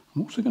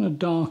 I'm also going to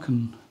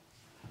darken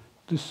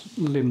this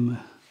limb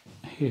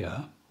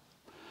here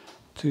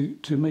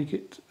to make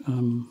it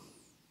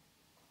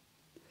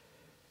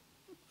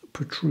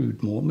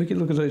protrude more, make it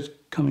look as though it's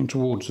coming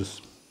towards us.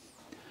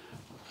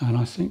 And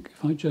I think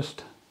if I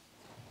just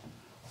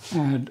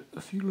add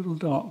a few little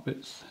dark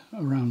bits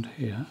around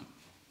here,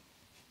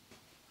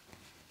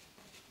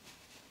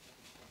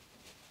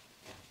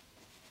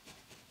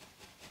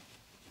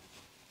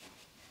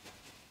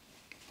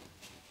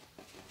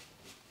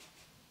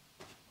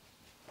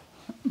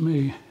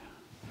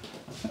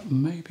 that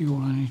may be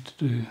all I need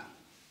to do.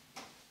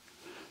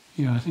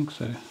 Yeah, I think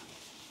so.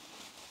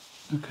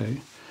 Okay,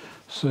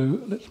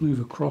 so let's move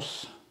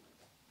across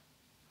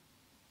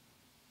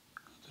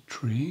the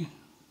tree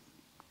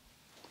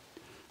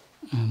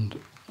and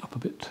up a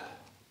bit.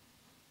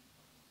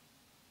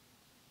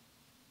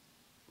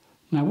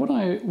 Now, what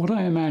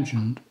I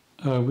imagined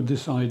with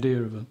this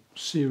idea of a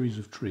series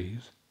of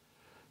trees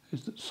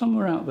is that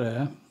somewhere out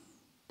there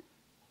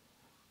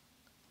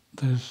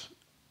there's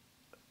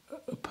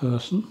a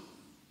person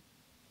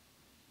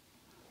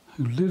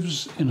who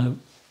lives in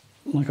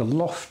like a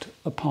loft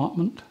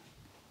apartment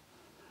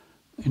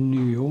in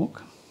New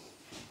York,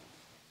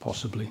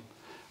 possibly.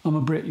 I'm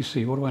a Brit, you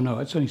see, what do I know?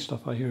 It's only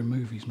stuff I hear in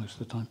movies most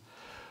of the time.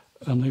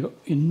 and they've got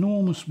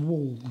enormous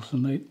walls,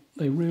 and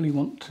they really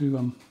want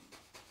to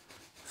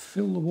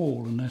fill the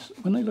wall. And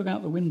when they look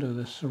out the window,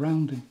 they're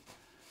surrounded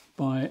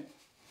by,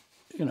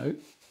 you know,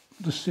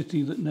 the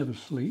city that never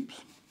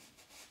sleeps.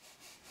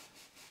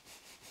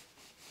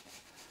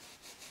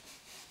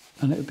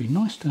 And it would be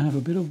nice to have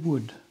a bit of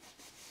wood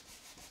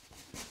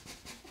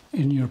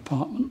in your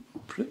apartment,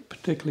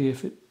 particularly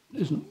if it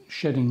isn't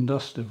shedding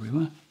dust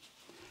everywhere.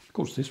 Of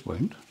course, this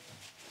won't.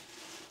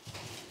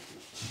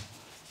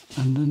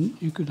 And then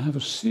you could have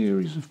a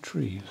series of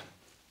trees.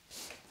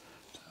 So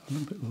a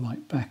little bit of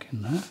light back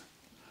in there.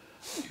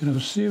 You can have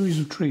a series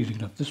of trees. You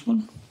can have this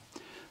one,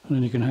 and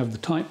then you can have the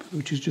type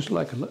which is just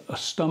like a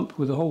stump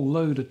with a whole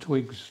load of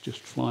twigs just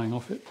flying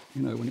off it.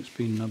 You know, when it's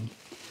been,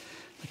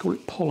 they call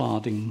it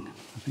pollarding,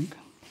 I think.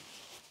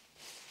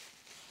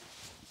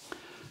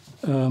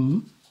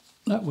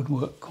 That would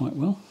work quite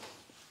well.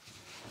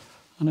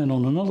 And then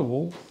on another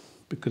wall,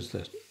 because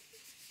they're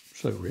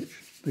so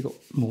rich, they've got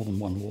more than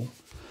one wall,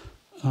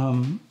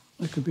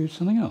 there could be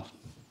something else.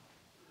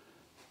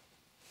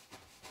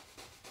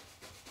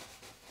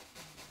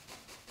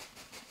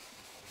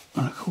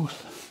 And of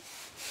course,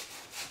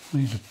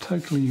 these are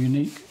totally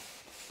unique.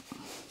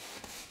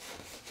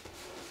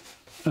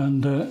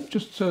 And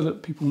just so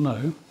that people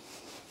know,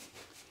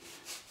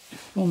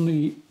 if on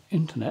the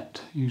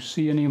internet you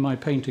see any of my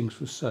paintings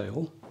for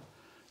sale,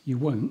 you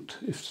won't.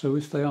 If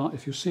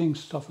you're seeing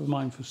stuff of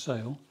mine for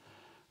sale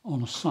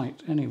on a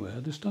site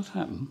anywhere, this does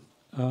happen,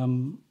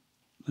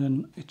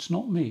 then it's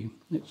not me.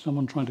 It's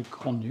someone trying to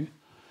con you.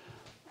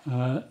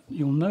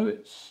 You'll know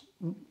it's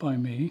by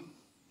me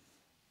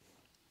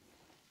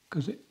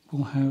because it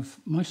will have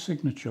my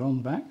signature on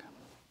the back,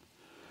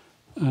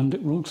 and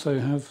it will also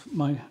have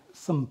my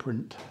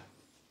thumbprint.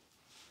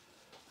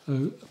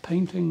 So a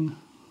painting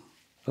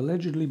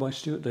allegedly by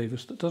Stuart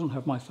Davies that doesn't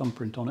have my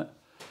thumbprint on it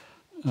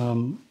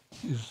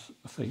is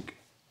a fake.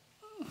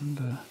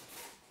 And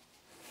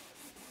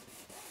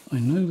I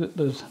know that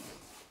there's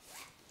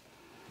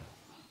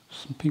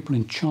some people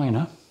in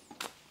China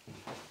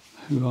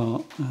who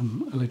are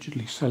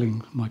allegedly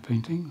selling my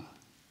painting,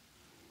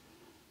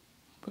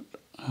 but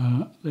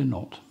they're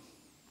not.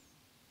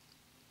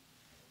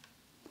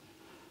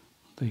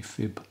 They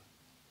fib.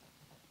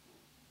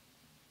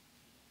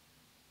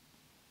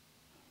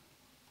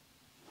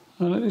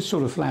 And it's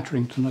sort of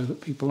flattering to know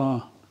that people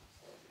are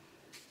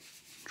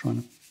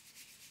trying to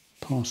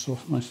pass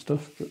off my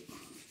stuff, but it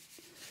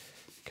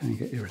can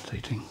get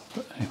irritating.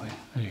 But anyway,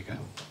 there you go.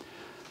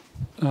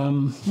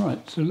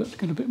 Right, so let's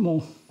get a bit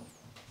more,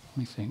 let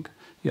me think.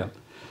 Yeah.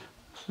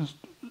 So,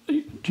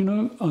 do you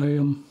know,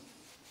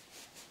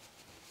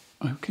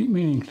 I keep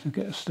meaning to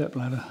get a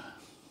stepladder.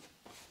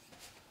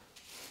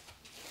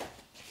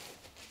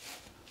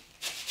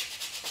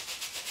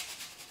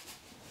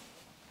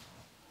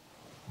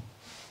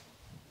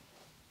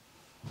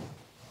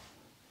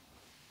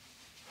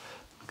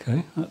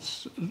 Okay,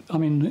 I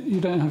mean, you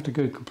don't have to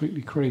go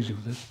completely crazy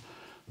with this.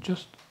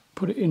 Just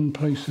put it in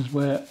places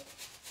where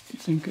you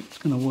think it's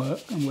going to work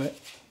and where,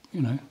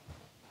 you know,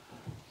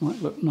 might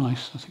look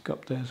nice. I think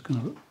up there is going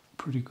to look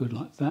pretty good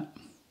like that.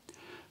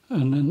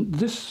 And then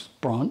this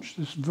branch,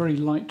 this very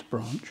light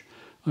branch,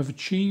 I've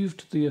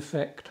achieved the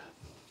effect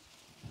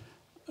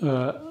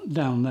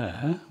down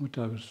there, which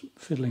I was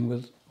fiddling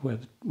with,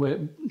 where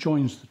it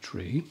joins the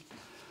tree.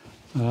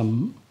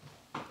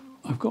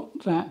 I've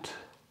got that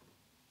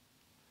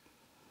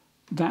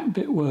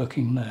bit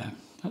working there.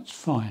 That's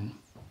fine.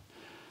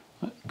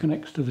 That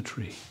connects to the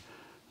tree.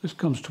 This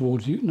comes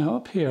towards you. Now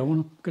up here I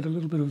want to get a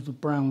little bit of the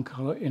brown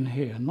colour in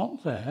here,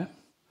 not there.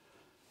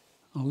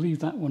 I'll leave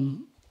that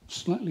one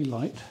slightly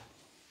light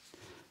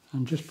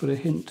and just put a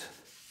hint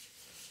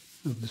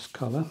of this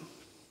colour.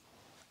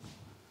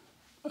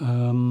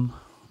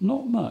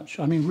 Not much.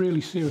 I mean,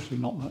 really seriously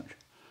not much.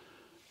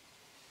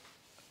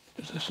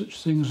 Is there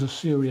such thing as a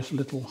serious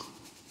little?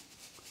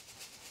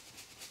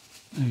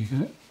 There you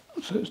go.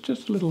 So it's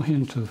just a little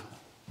hint of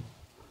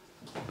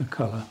the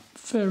colour.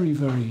 Very,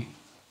 very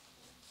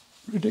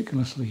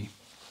ridiculously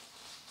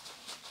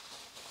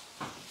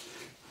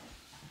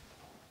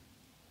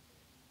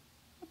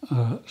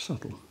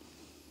subtle.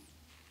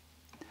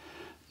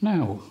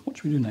 Now, what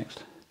should we do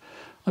next?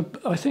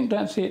 I think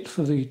that's it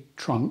for the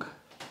trunk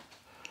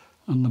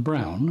and the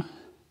brown.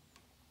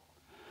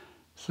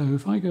 So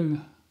if I go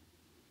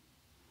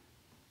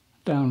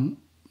down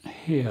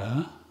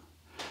here,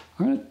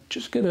 I'm going to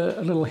just get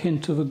a little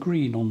hint of a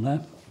green on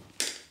there.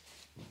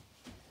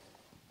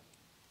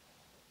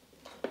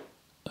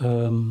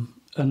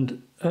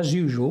 And as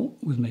usual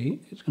with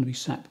me, it's going to be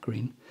sap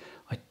green.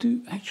 I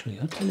do actually,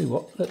 I'll tell you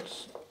what,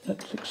 let's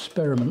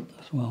experiment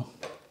as well.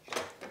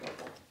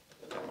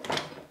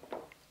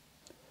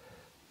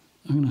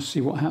 I'm going to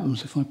see what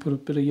happens if I put a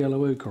bit of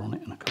yellow ochre on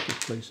it in a couple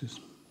of places.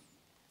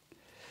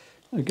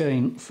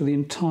 Again, for the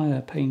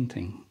entire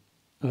painting,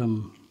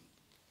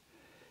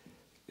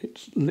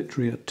 it's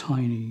literally a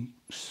tiny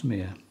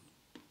smear.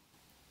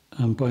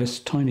 And by a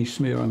tiny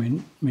smear, I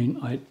mean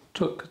I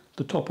took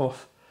the top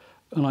off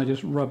and I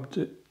just rubbed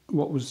it,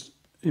 what was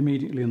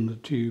immediately in the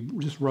tube,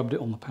 just rubbed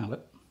it on the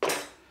palette.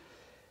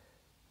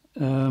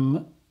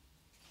 So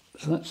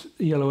that's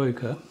yellow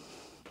ochre,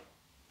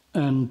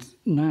 and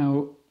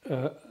now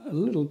a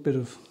little bit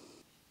of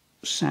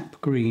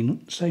sap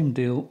green, same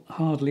deal,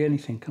 hardly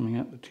anything coming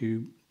out the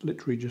tube,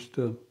 literally just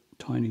a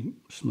tiny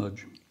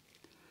smudge.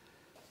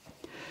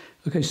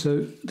 Okay,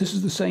 so this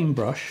is the same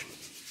brush,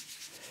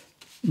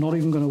 not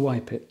even going to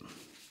wipe it.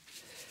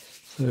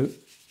 So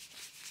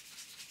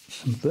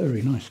some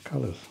very nice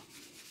colours.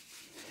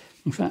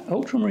 In fact,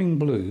 ultramarine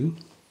blue,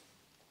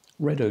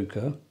 red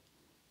ochre,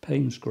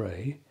 Payne's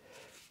grey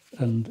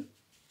and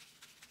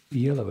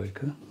yellow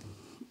ochre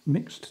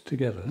mixed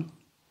together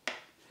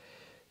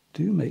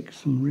do make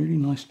some really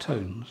nice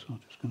tones.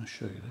 I'm just going to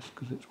show you this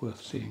because it's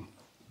worth seeing.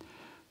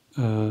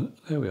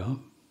 There we are.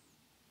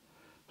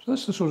 So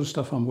that's the sort of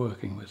stuff I'm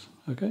working with.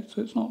 Okay,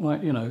 so it's not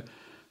like, you know,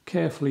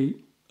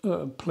 carefully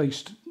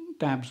placed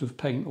dabs of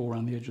paint all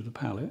around the edge of the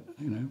palette.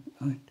 You know,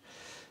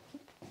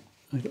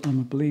 I'm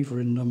a believer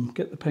in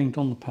get the paint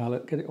on the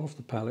palette, get it off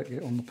the palette, get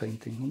it on the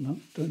painting. No,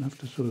 don't have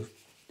to sort of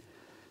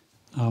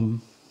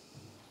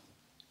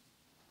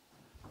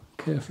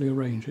carefully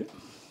arrange it.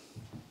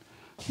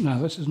 Now,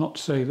 this is not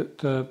to say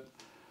that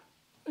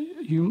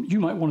you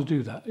might want to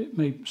do that. It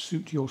may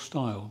suit your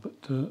style,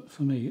 but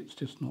for me, it's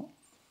just not.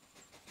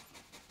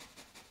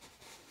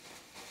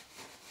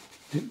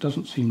 It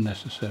doesn't seem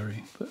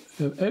necessary, but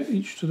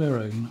each to their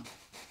own.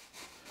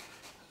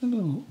 A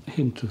little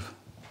hint of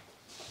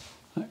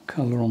that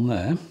colour on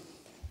there.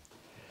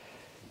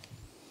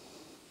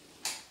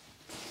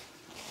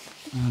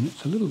 And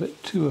it's a little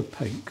bit too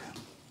opaque.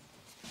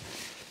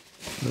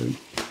 So,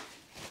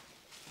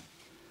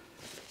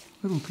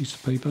 little piece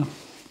of paper.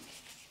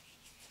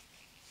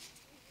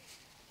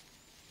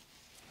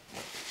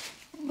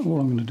 All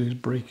I'm going to do is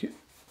break it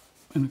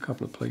in a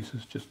couple of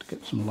places just to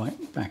get some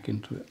light back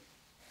into it.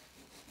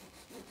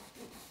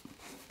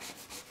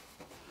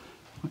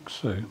 Like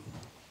so.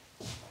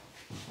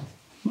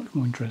 Much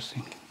more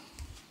interesting.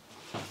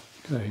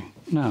 Okay,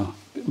 now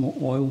a bit more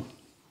oil.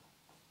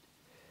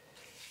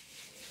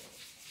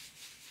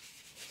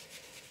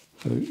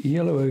 So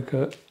yellow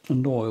ochre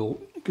and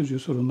oil gives you a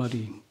sort of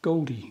muddy,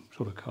 goldy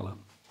sort of colour.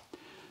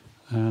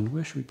 And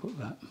where should we put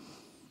that?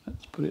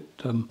 Let's put it,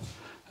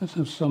 let's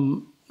have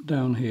some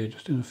down here,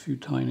 just in a few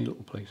tiny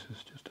little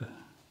places, just to...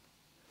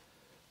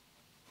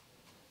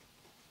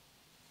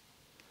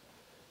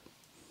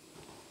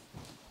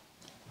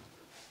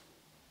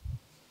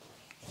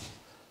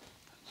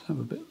 Let's have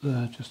a bit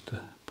there, just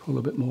to pull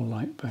a bit more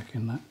light back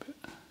in that bit.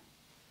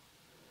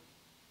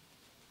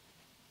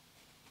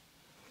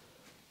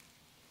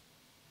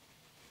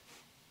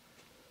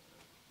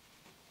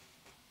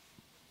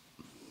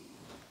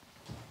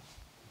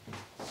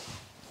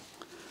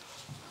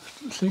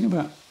 The thing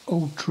about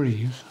old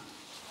trees,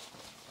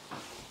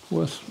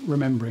 worth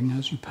remembering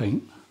as you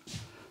paint,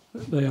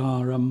 that they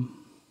are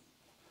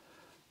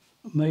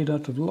made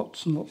out of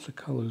lots and lots of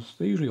colours.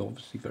 They're usually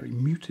obviously very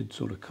muted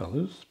sort of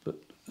colours,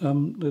 but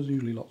there's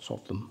usually lots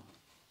of them.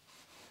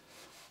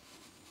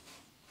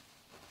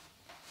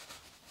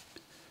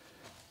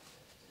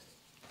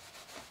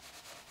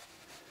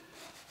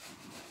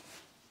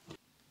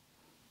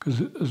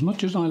 Because as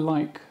much as I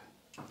like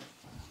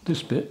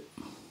this bit,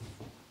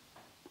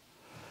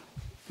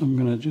 I'm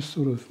going to just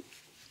sort of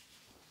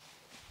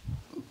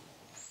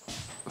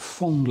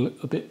fondle it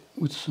a bit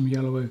with some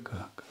yellow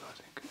ochre, because I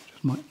think it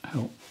just might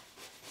help.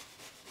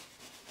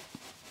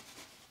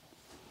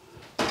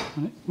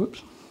 Right,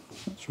 whoops,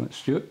 that's right,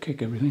 Stuart,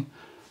 kick everything.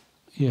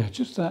 Yeah,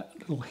 just that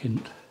little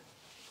hint.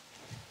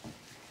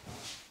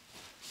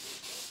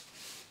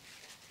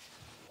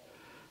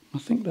 I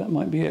think that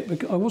might be it.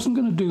 Because I wasn't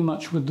going to do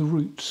much with the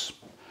roots.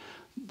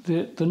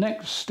 The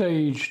next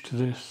stage to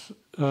this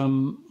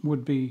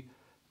would be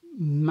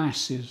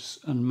masses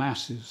and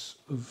masses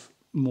of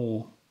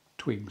more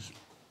twigs.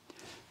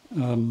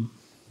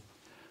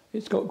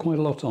 It's got quite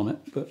a lot on it,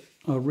 but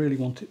I really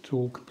want it to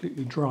all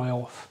completely dry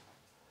off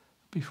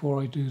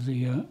before I do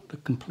the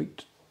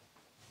complete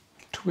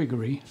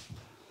twiggery.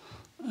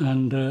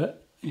 And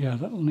yeah,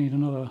 that'll need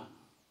another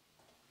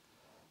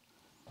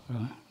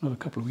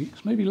couple of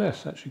weeks, maybe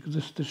less actually,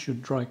 because this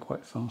should dry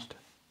quite fast.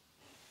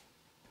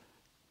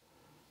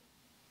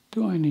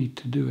 Do I need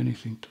to do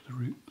anything to the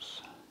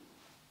roots?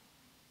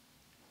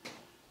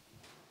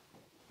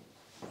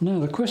 Now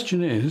the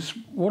question is,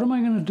 what am I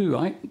going to do?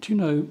 Do you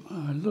know,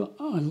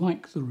 I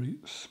like the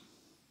roots.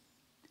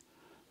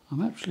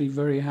 I'm actually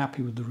very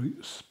happy with the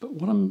roots, but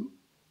what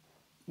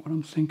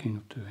I'm thinking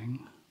of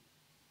doing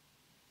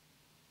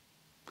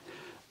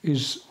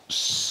is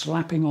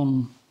slapping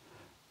on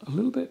a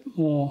little bit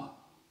more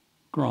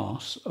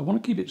grass. I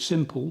want to keep it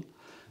simple,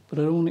 but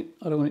I don't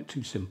want it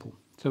too simple.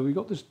 So we've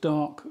got this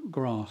dark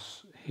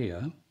grass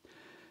here,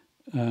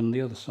 and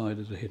the other side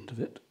is a hint of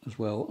it as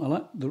well. I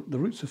like the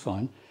roots are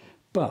fine.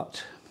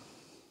 But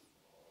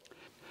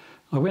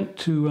I went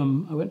to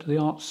the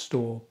art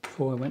store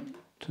before I went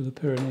to the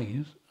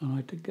Pyrenees, and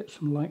I did get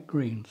some light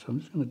green. So I'm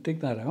just going to dig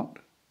that out.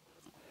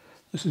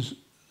 This is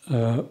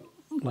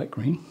light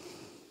green,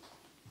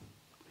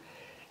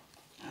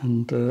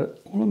 and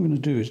all I'm going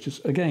to do is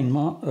just again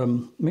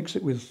mix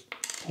it with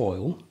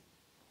oil.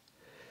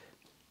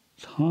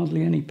 It's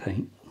hardly any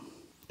paint,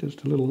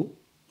 just a little,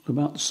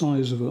 about the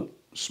size of a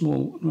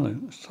small, no,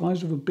 the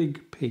size of a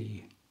big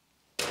pea.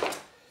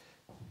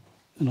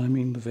 And I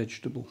mean the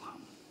vegetable.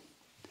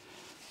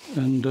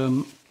 And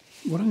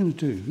what I'm going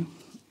to do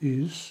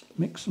is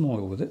mix some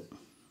oil with it,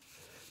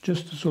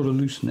 just to sort of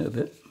loosen it a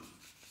bit.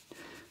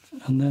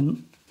 And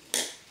then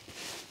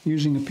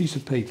using a piece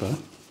of paper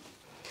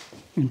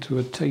into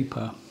a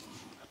taper.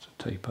 That's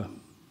a taper.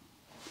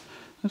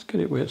 Let's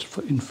get it where it's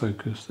in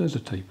focus. There's a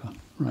taper,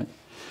 right.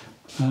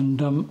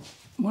 And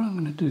what I'm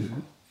going to do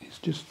is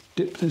just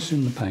dip this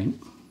in the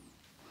paint.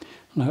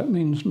 Now it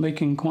means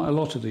making quite a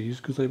lot of these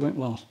because they won't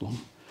last long.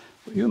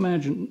 But you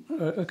imagine,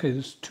 okay,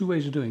 there's two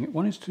ways of doing it.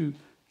 One is to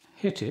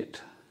hit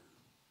it,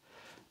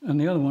 and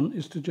the other one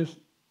is to just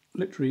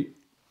literally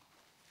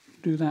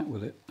do that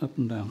with it, up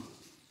and down.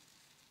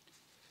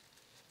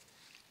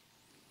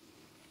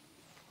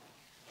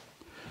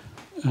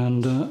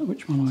 And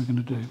which one am I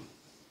going to do?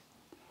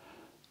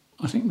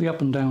 I think the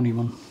up and downy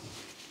one.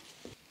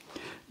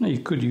 Now you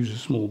could use a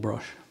small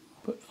brush,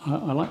 but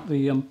I like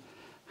the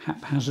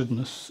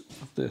haphazardness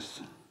of this.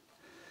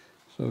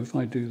 So if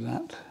I do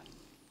that,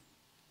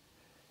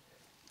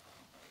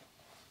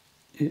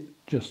 it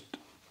just,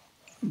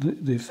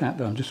 the fact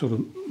that I'm just sort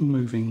of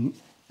moving,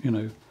 you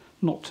know,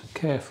 not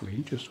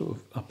carefully, just sort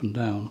of up and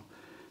down,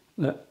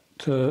 that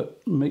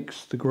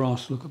makes the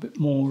grass look a bit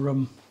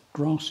more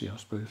grassy, I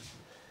suppose.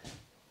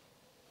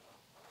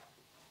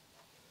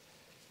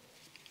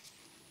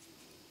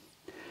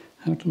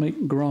 How to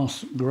make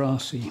grass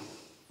grassy.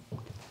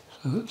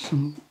 So that's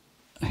some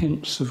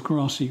hints of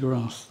grassy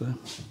grass there.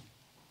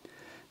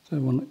 So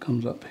one that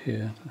comes up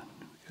here,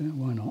 okay,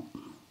 why not?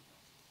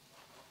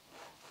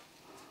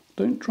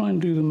 Don't try and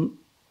do them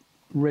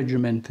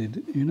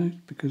regimented, you know,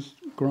 because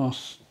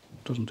grass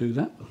doesn't do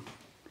that.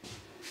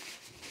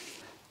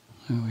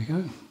 There we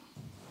go.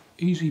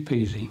 Easy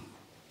peasy.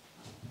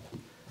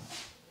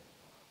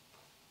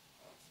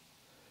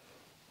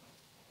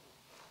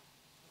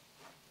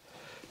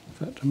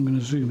 In fact, I'm going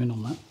to zoom in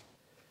on that.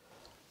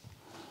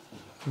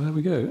 So there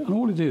we go. And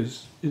all it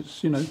is,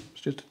 it's, you know,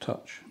 it's just a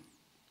touch.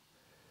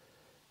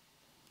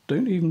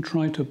 Don't even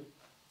try to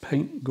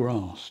paint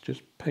grass,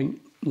 just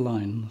paint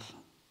lines.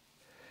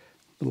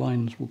 The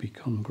lines will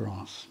become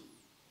grass.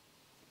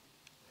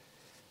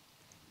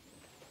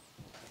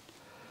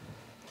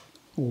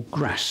 Or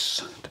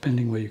grass,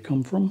 depending where you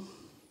come from.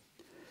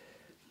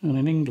 And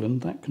in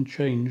England, that can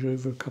change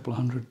over a couple of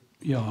 100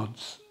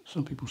 yards.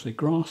 Some people say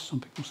grass, some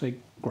people say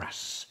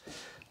grass.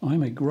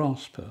 I'm a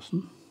grass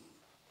person.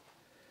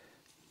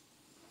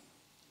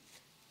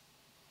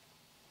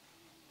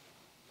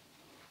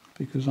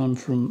 Because I'm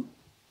from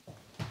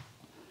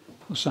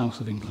the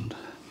south of England.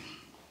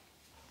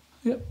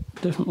 Yep,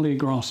 definitely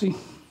grassy.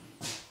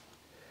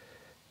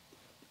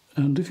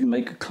 And if you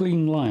make a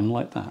clean line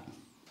like that,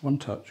 one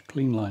touch,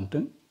 clean line,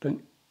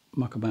 don't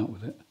muck about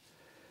with it.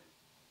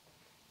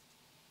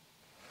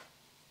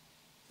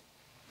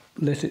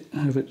 Let it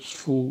have its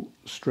full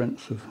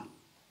strength of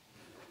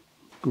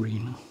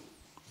green.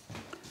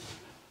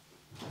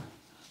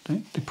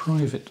 Don't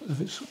deprive it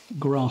of its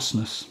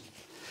grassness.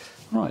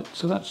 Right,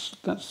 so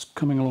that's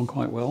coming along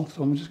quite well.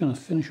 So I'm just going to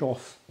finish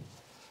off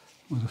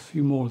with a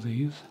few more of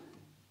these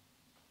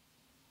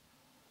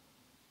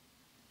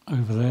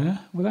over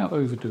there, without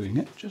overdoing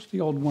it. Just the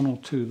odd one or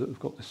two that have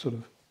got this sort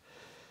of,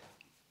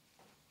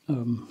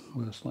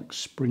 well, it's like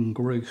spring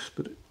growth,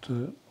 but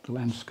the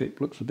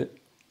landscape looks a bit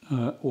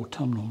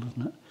autumnal,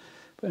 doesn't it?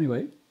 But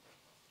anyway,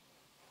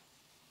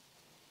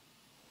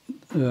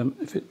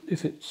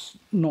 if it's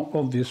not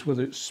obvious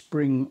whether it's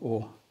spring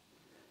or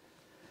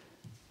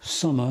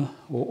summer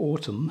or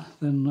autumn,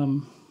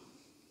 then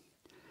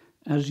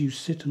as you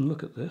sit and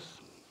look at this,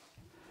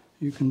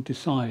 you can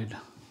decide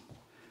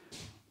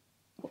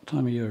what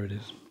time of year it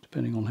is,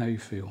 depending on how you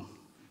feel.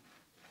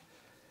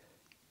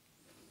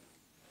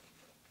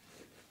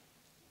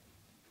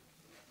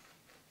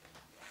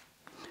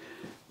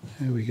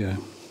 There we go.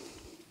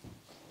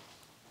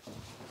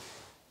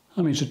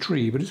 I mean, it's a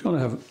tree, but it's got to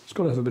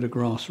have a bit of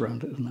grass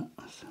around it, isn't it?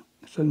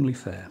 It's only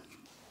fair.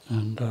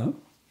 And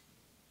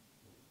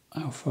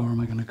how far am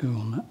I going to go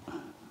on that?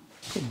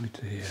 Probably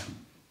to here.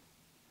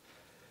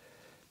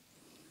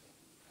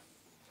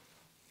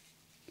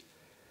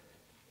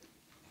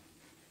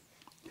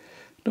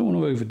 Don't want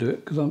to overdo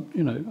it because I'm,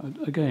 you know,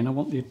 again, I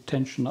want the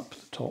attention up to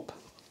the top.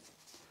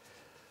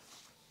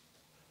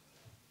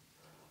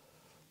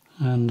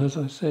 And as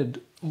I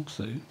said,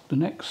 also the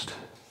next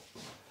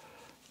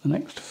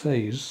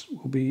phase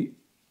will be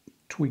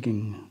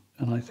twigging,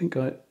 and I think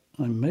I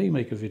may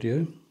make a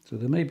video. So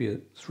there may be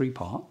 3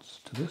 parts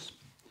to this.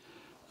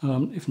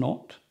 If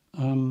not,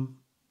 I'll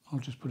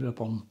just put it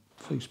up on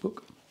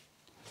Facebook.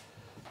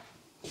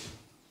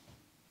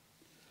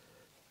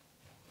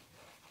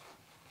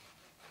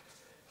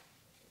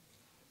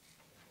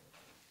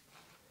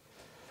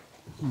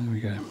 There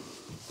we go.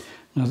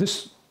 Now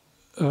this,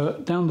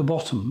 down the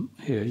bottom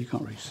here, you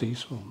can't really see,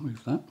 so I'll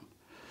move that.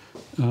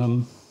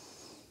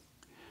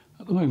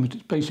 At the moment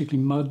it's basically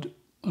mud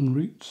and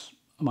roots.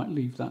 I might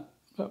leave that.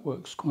 That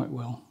works quite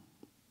well.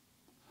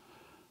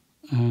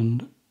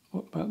 And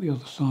what about the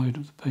other side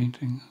of the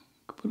painting?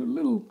 Could put a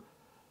little,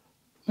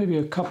 maybe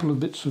a couple of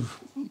bits of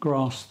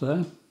grass there.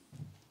 A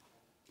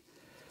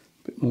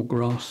bit more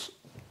grass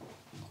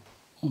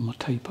on the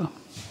taper.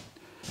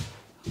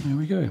 There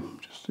we go,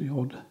 just the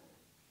odd.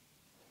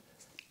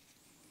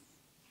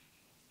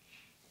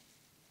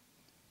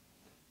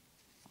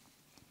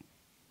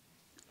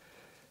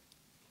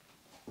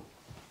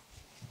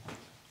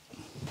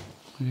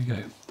 There you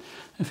go.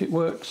 If it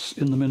works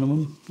in the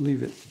minimum,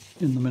 leave it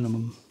in the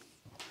minimum.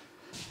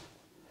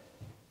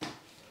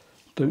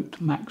 Don't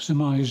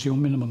maximise your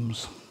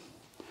minimums.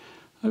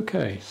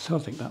 Okay, so I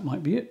think that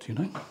might be it, you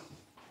know.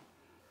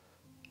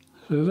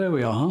 So there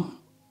we are.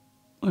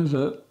 There's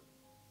a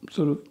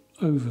sort of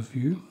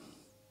overview.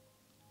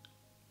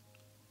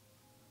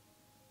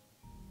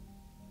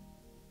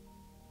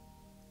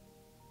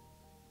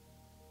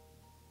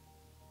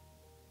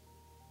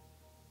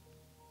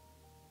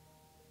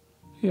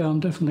 Yeah,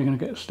 I'm definitely going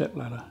to get a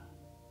stepladder.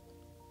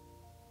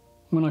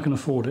 When I can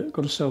afford it, I've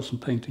got to sell some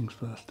paintings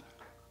first.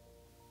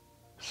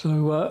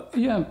 So,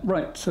 yeah,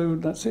 right, so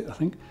that's it, I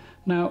think.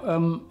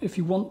 Now, if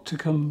you want to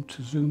come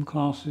to Zoom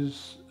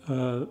classes,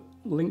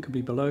 link will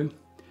be below.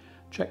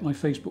 Check my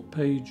Facebook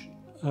page.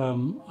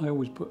 I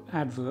always put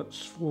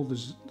adverts for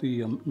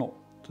not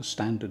the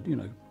standard, you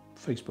know,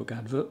 Facebook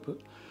advert, but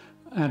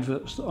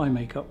adverts that I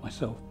make up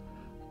myself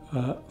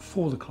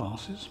for the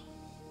classes.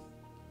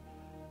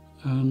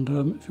 And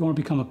if you want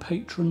to become a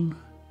patron,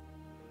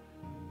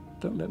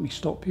 don't let me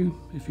stop you.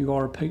 If you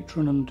are a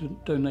patron and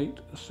donate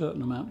a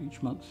certain amount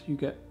each month, you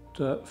get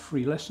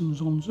free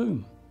lessons on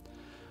Zoom.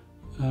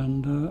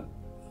 And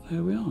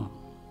there we are.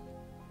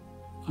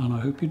 And I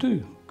hope you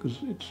do, because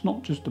it's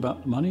not just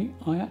about the money.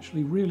 I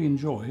actually really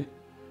enjoy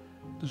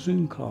the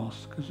Zoom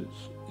class because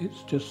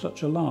it's just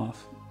such a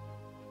laugh.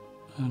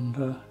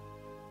 And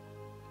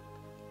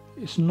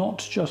it's not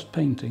just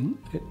painting.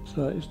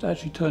 It's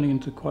actually turning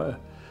into quite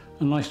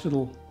a nice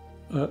little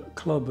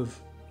club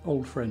of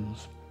old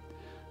friends.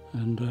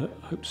 And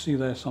hope to see you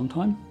there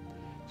sometime.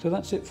 So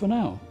that's it for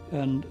now,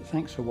 and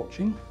thanks for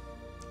watching.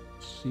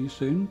 See you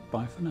soon.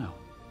 Bye for now.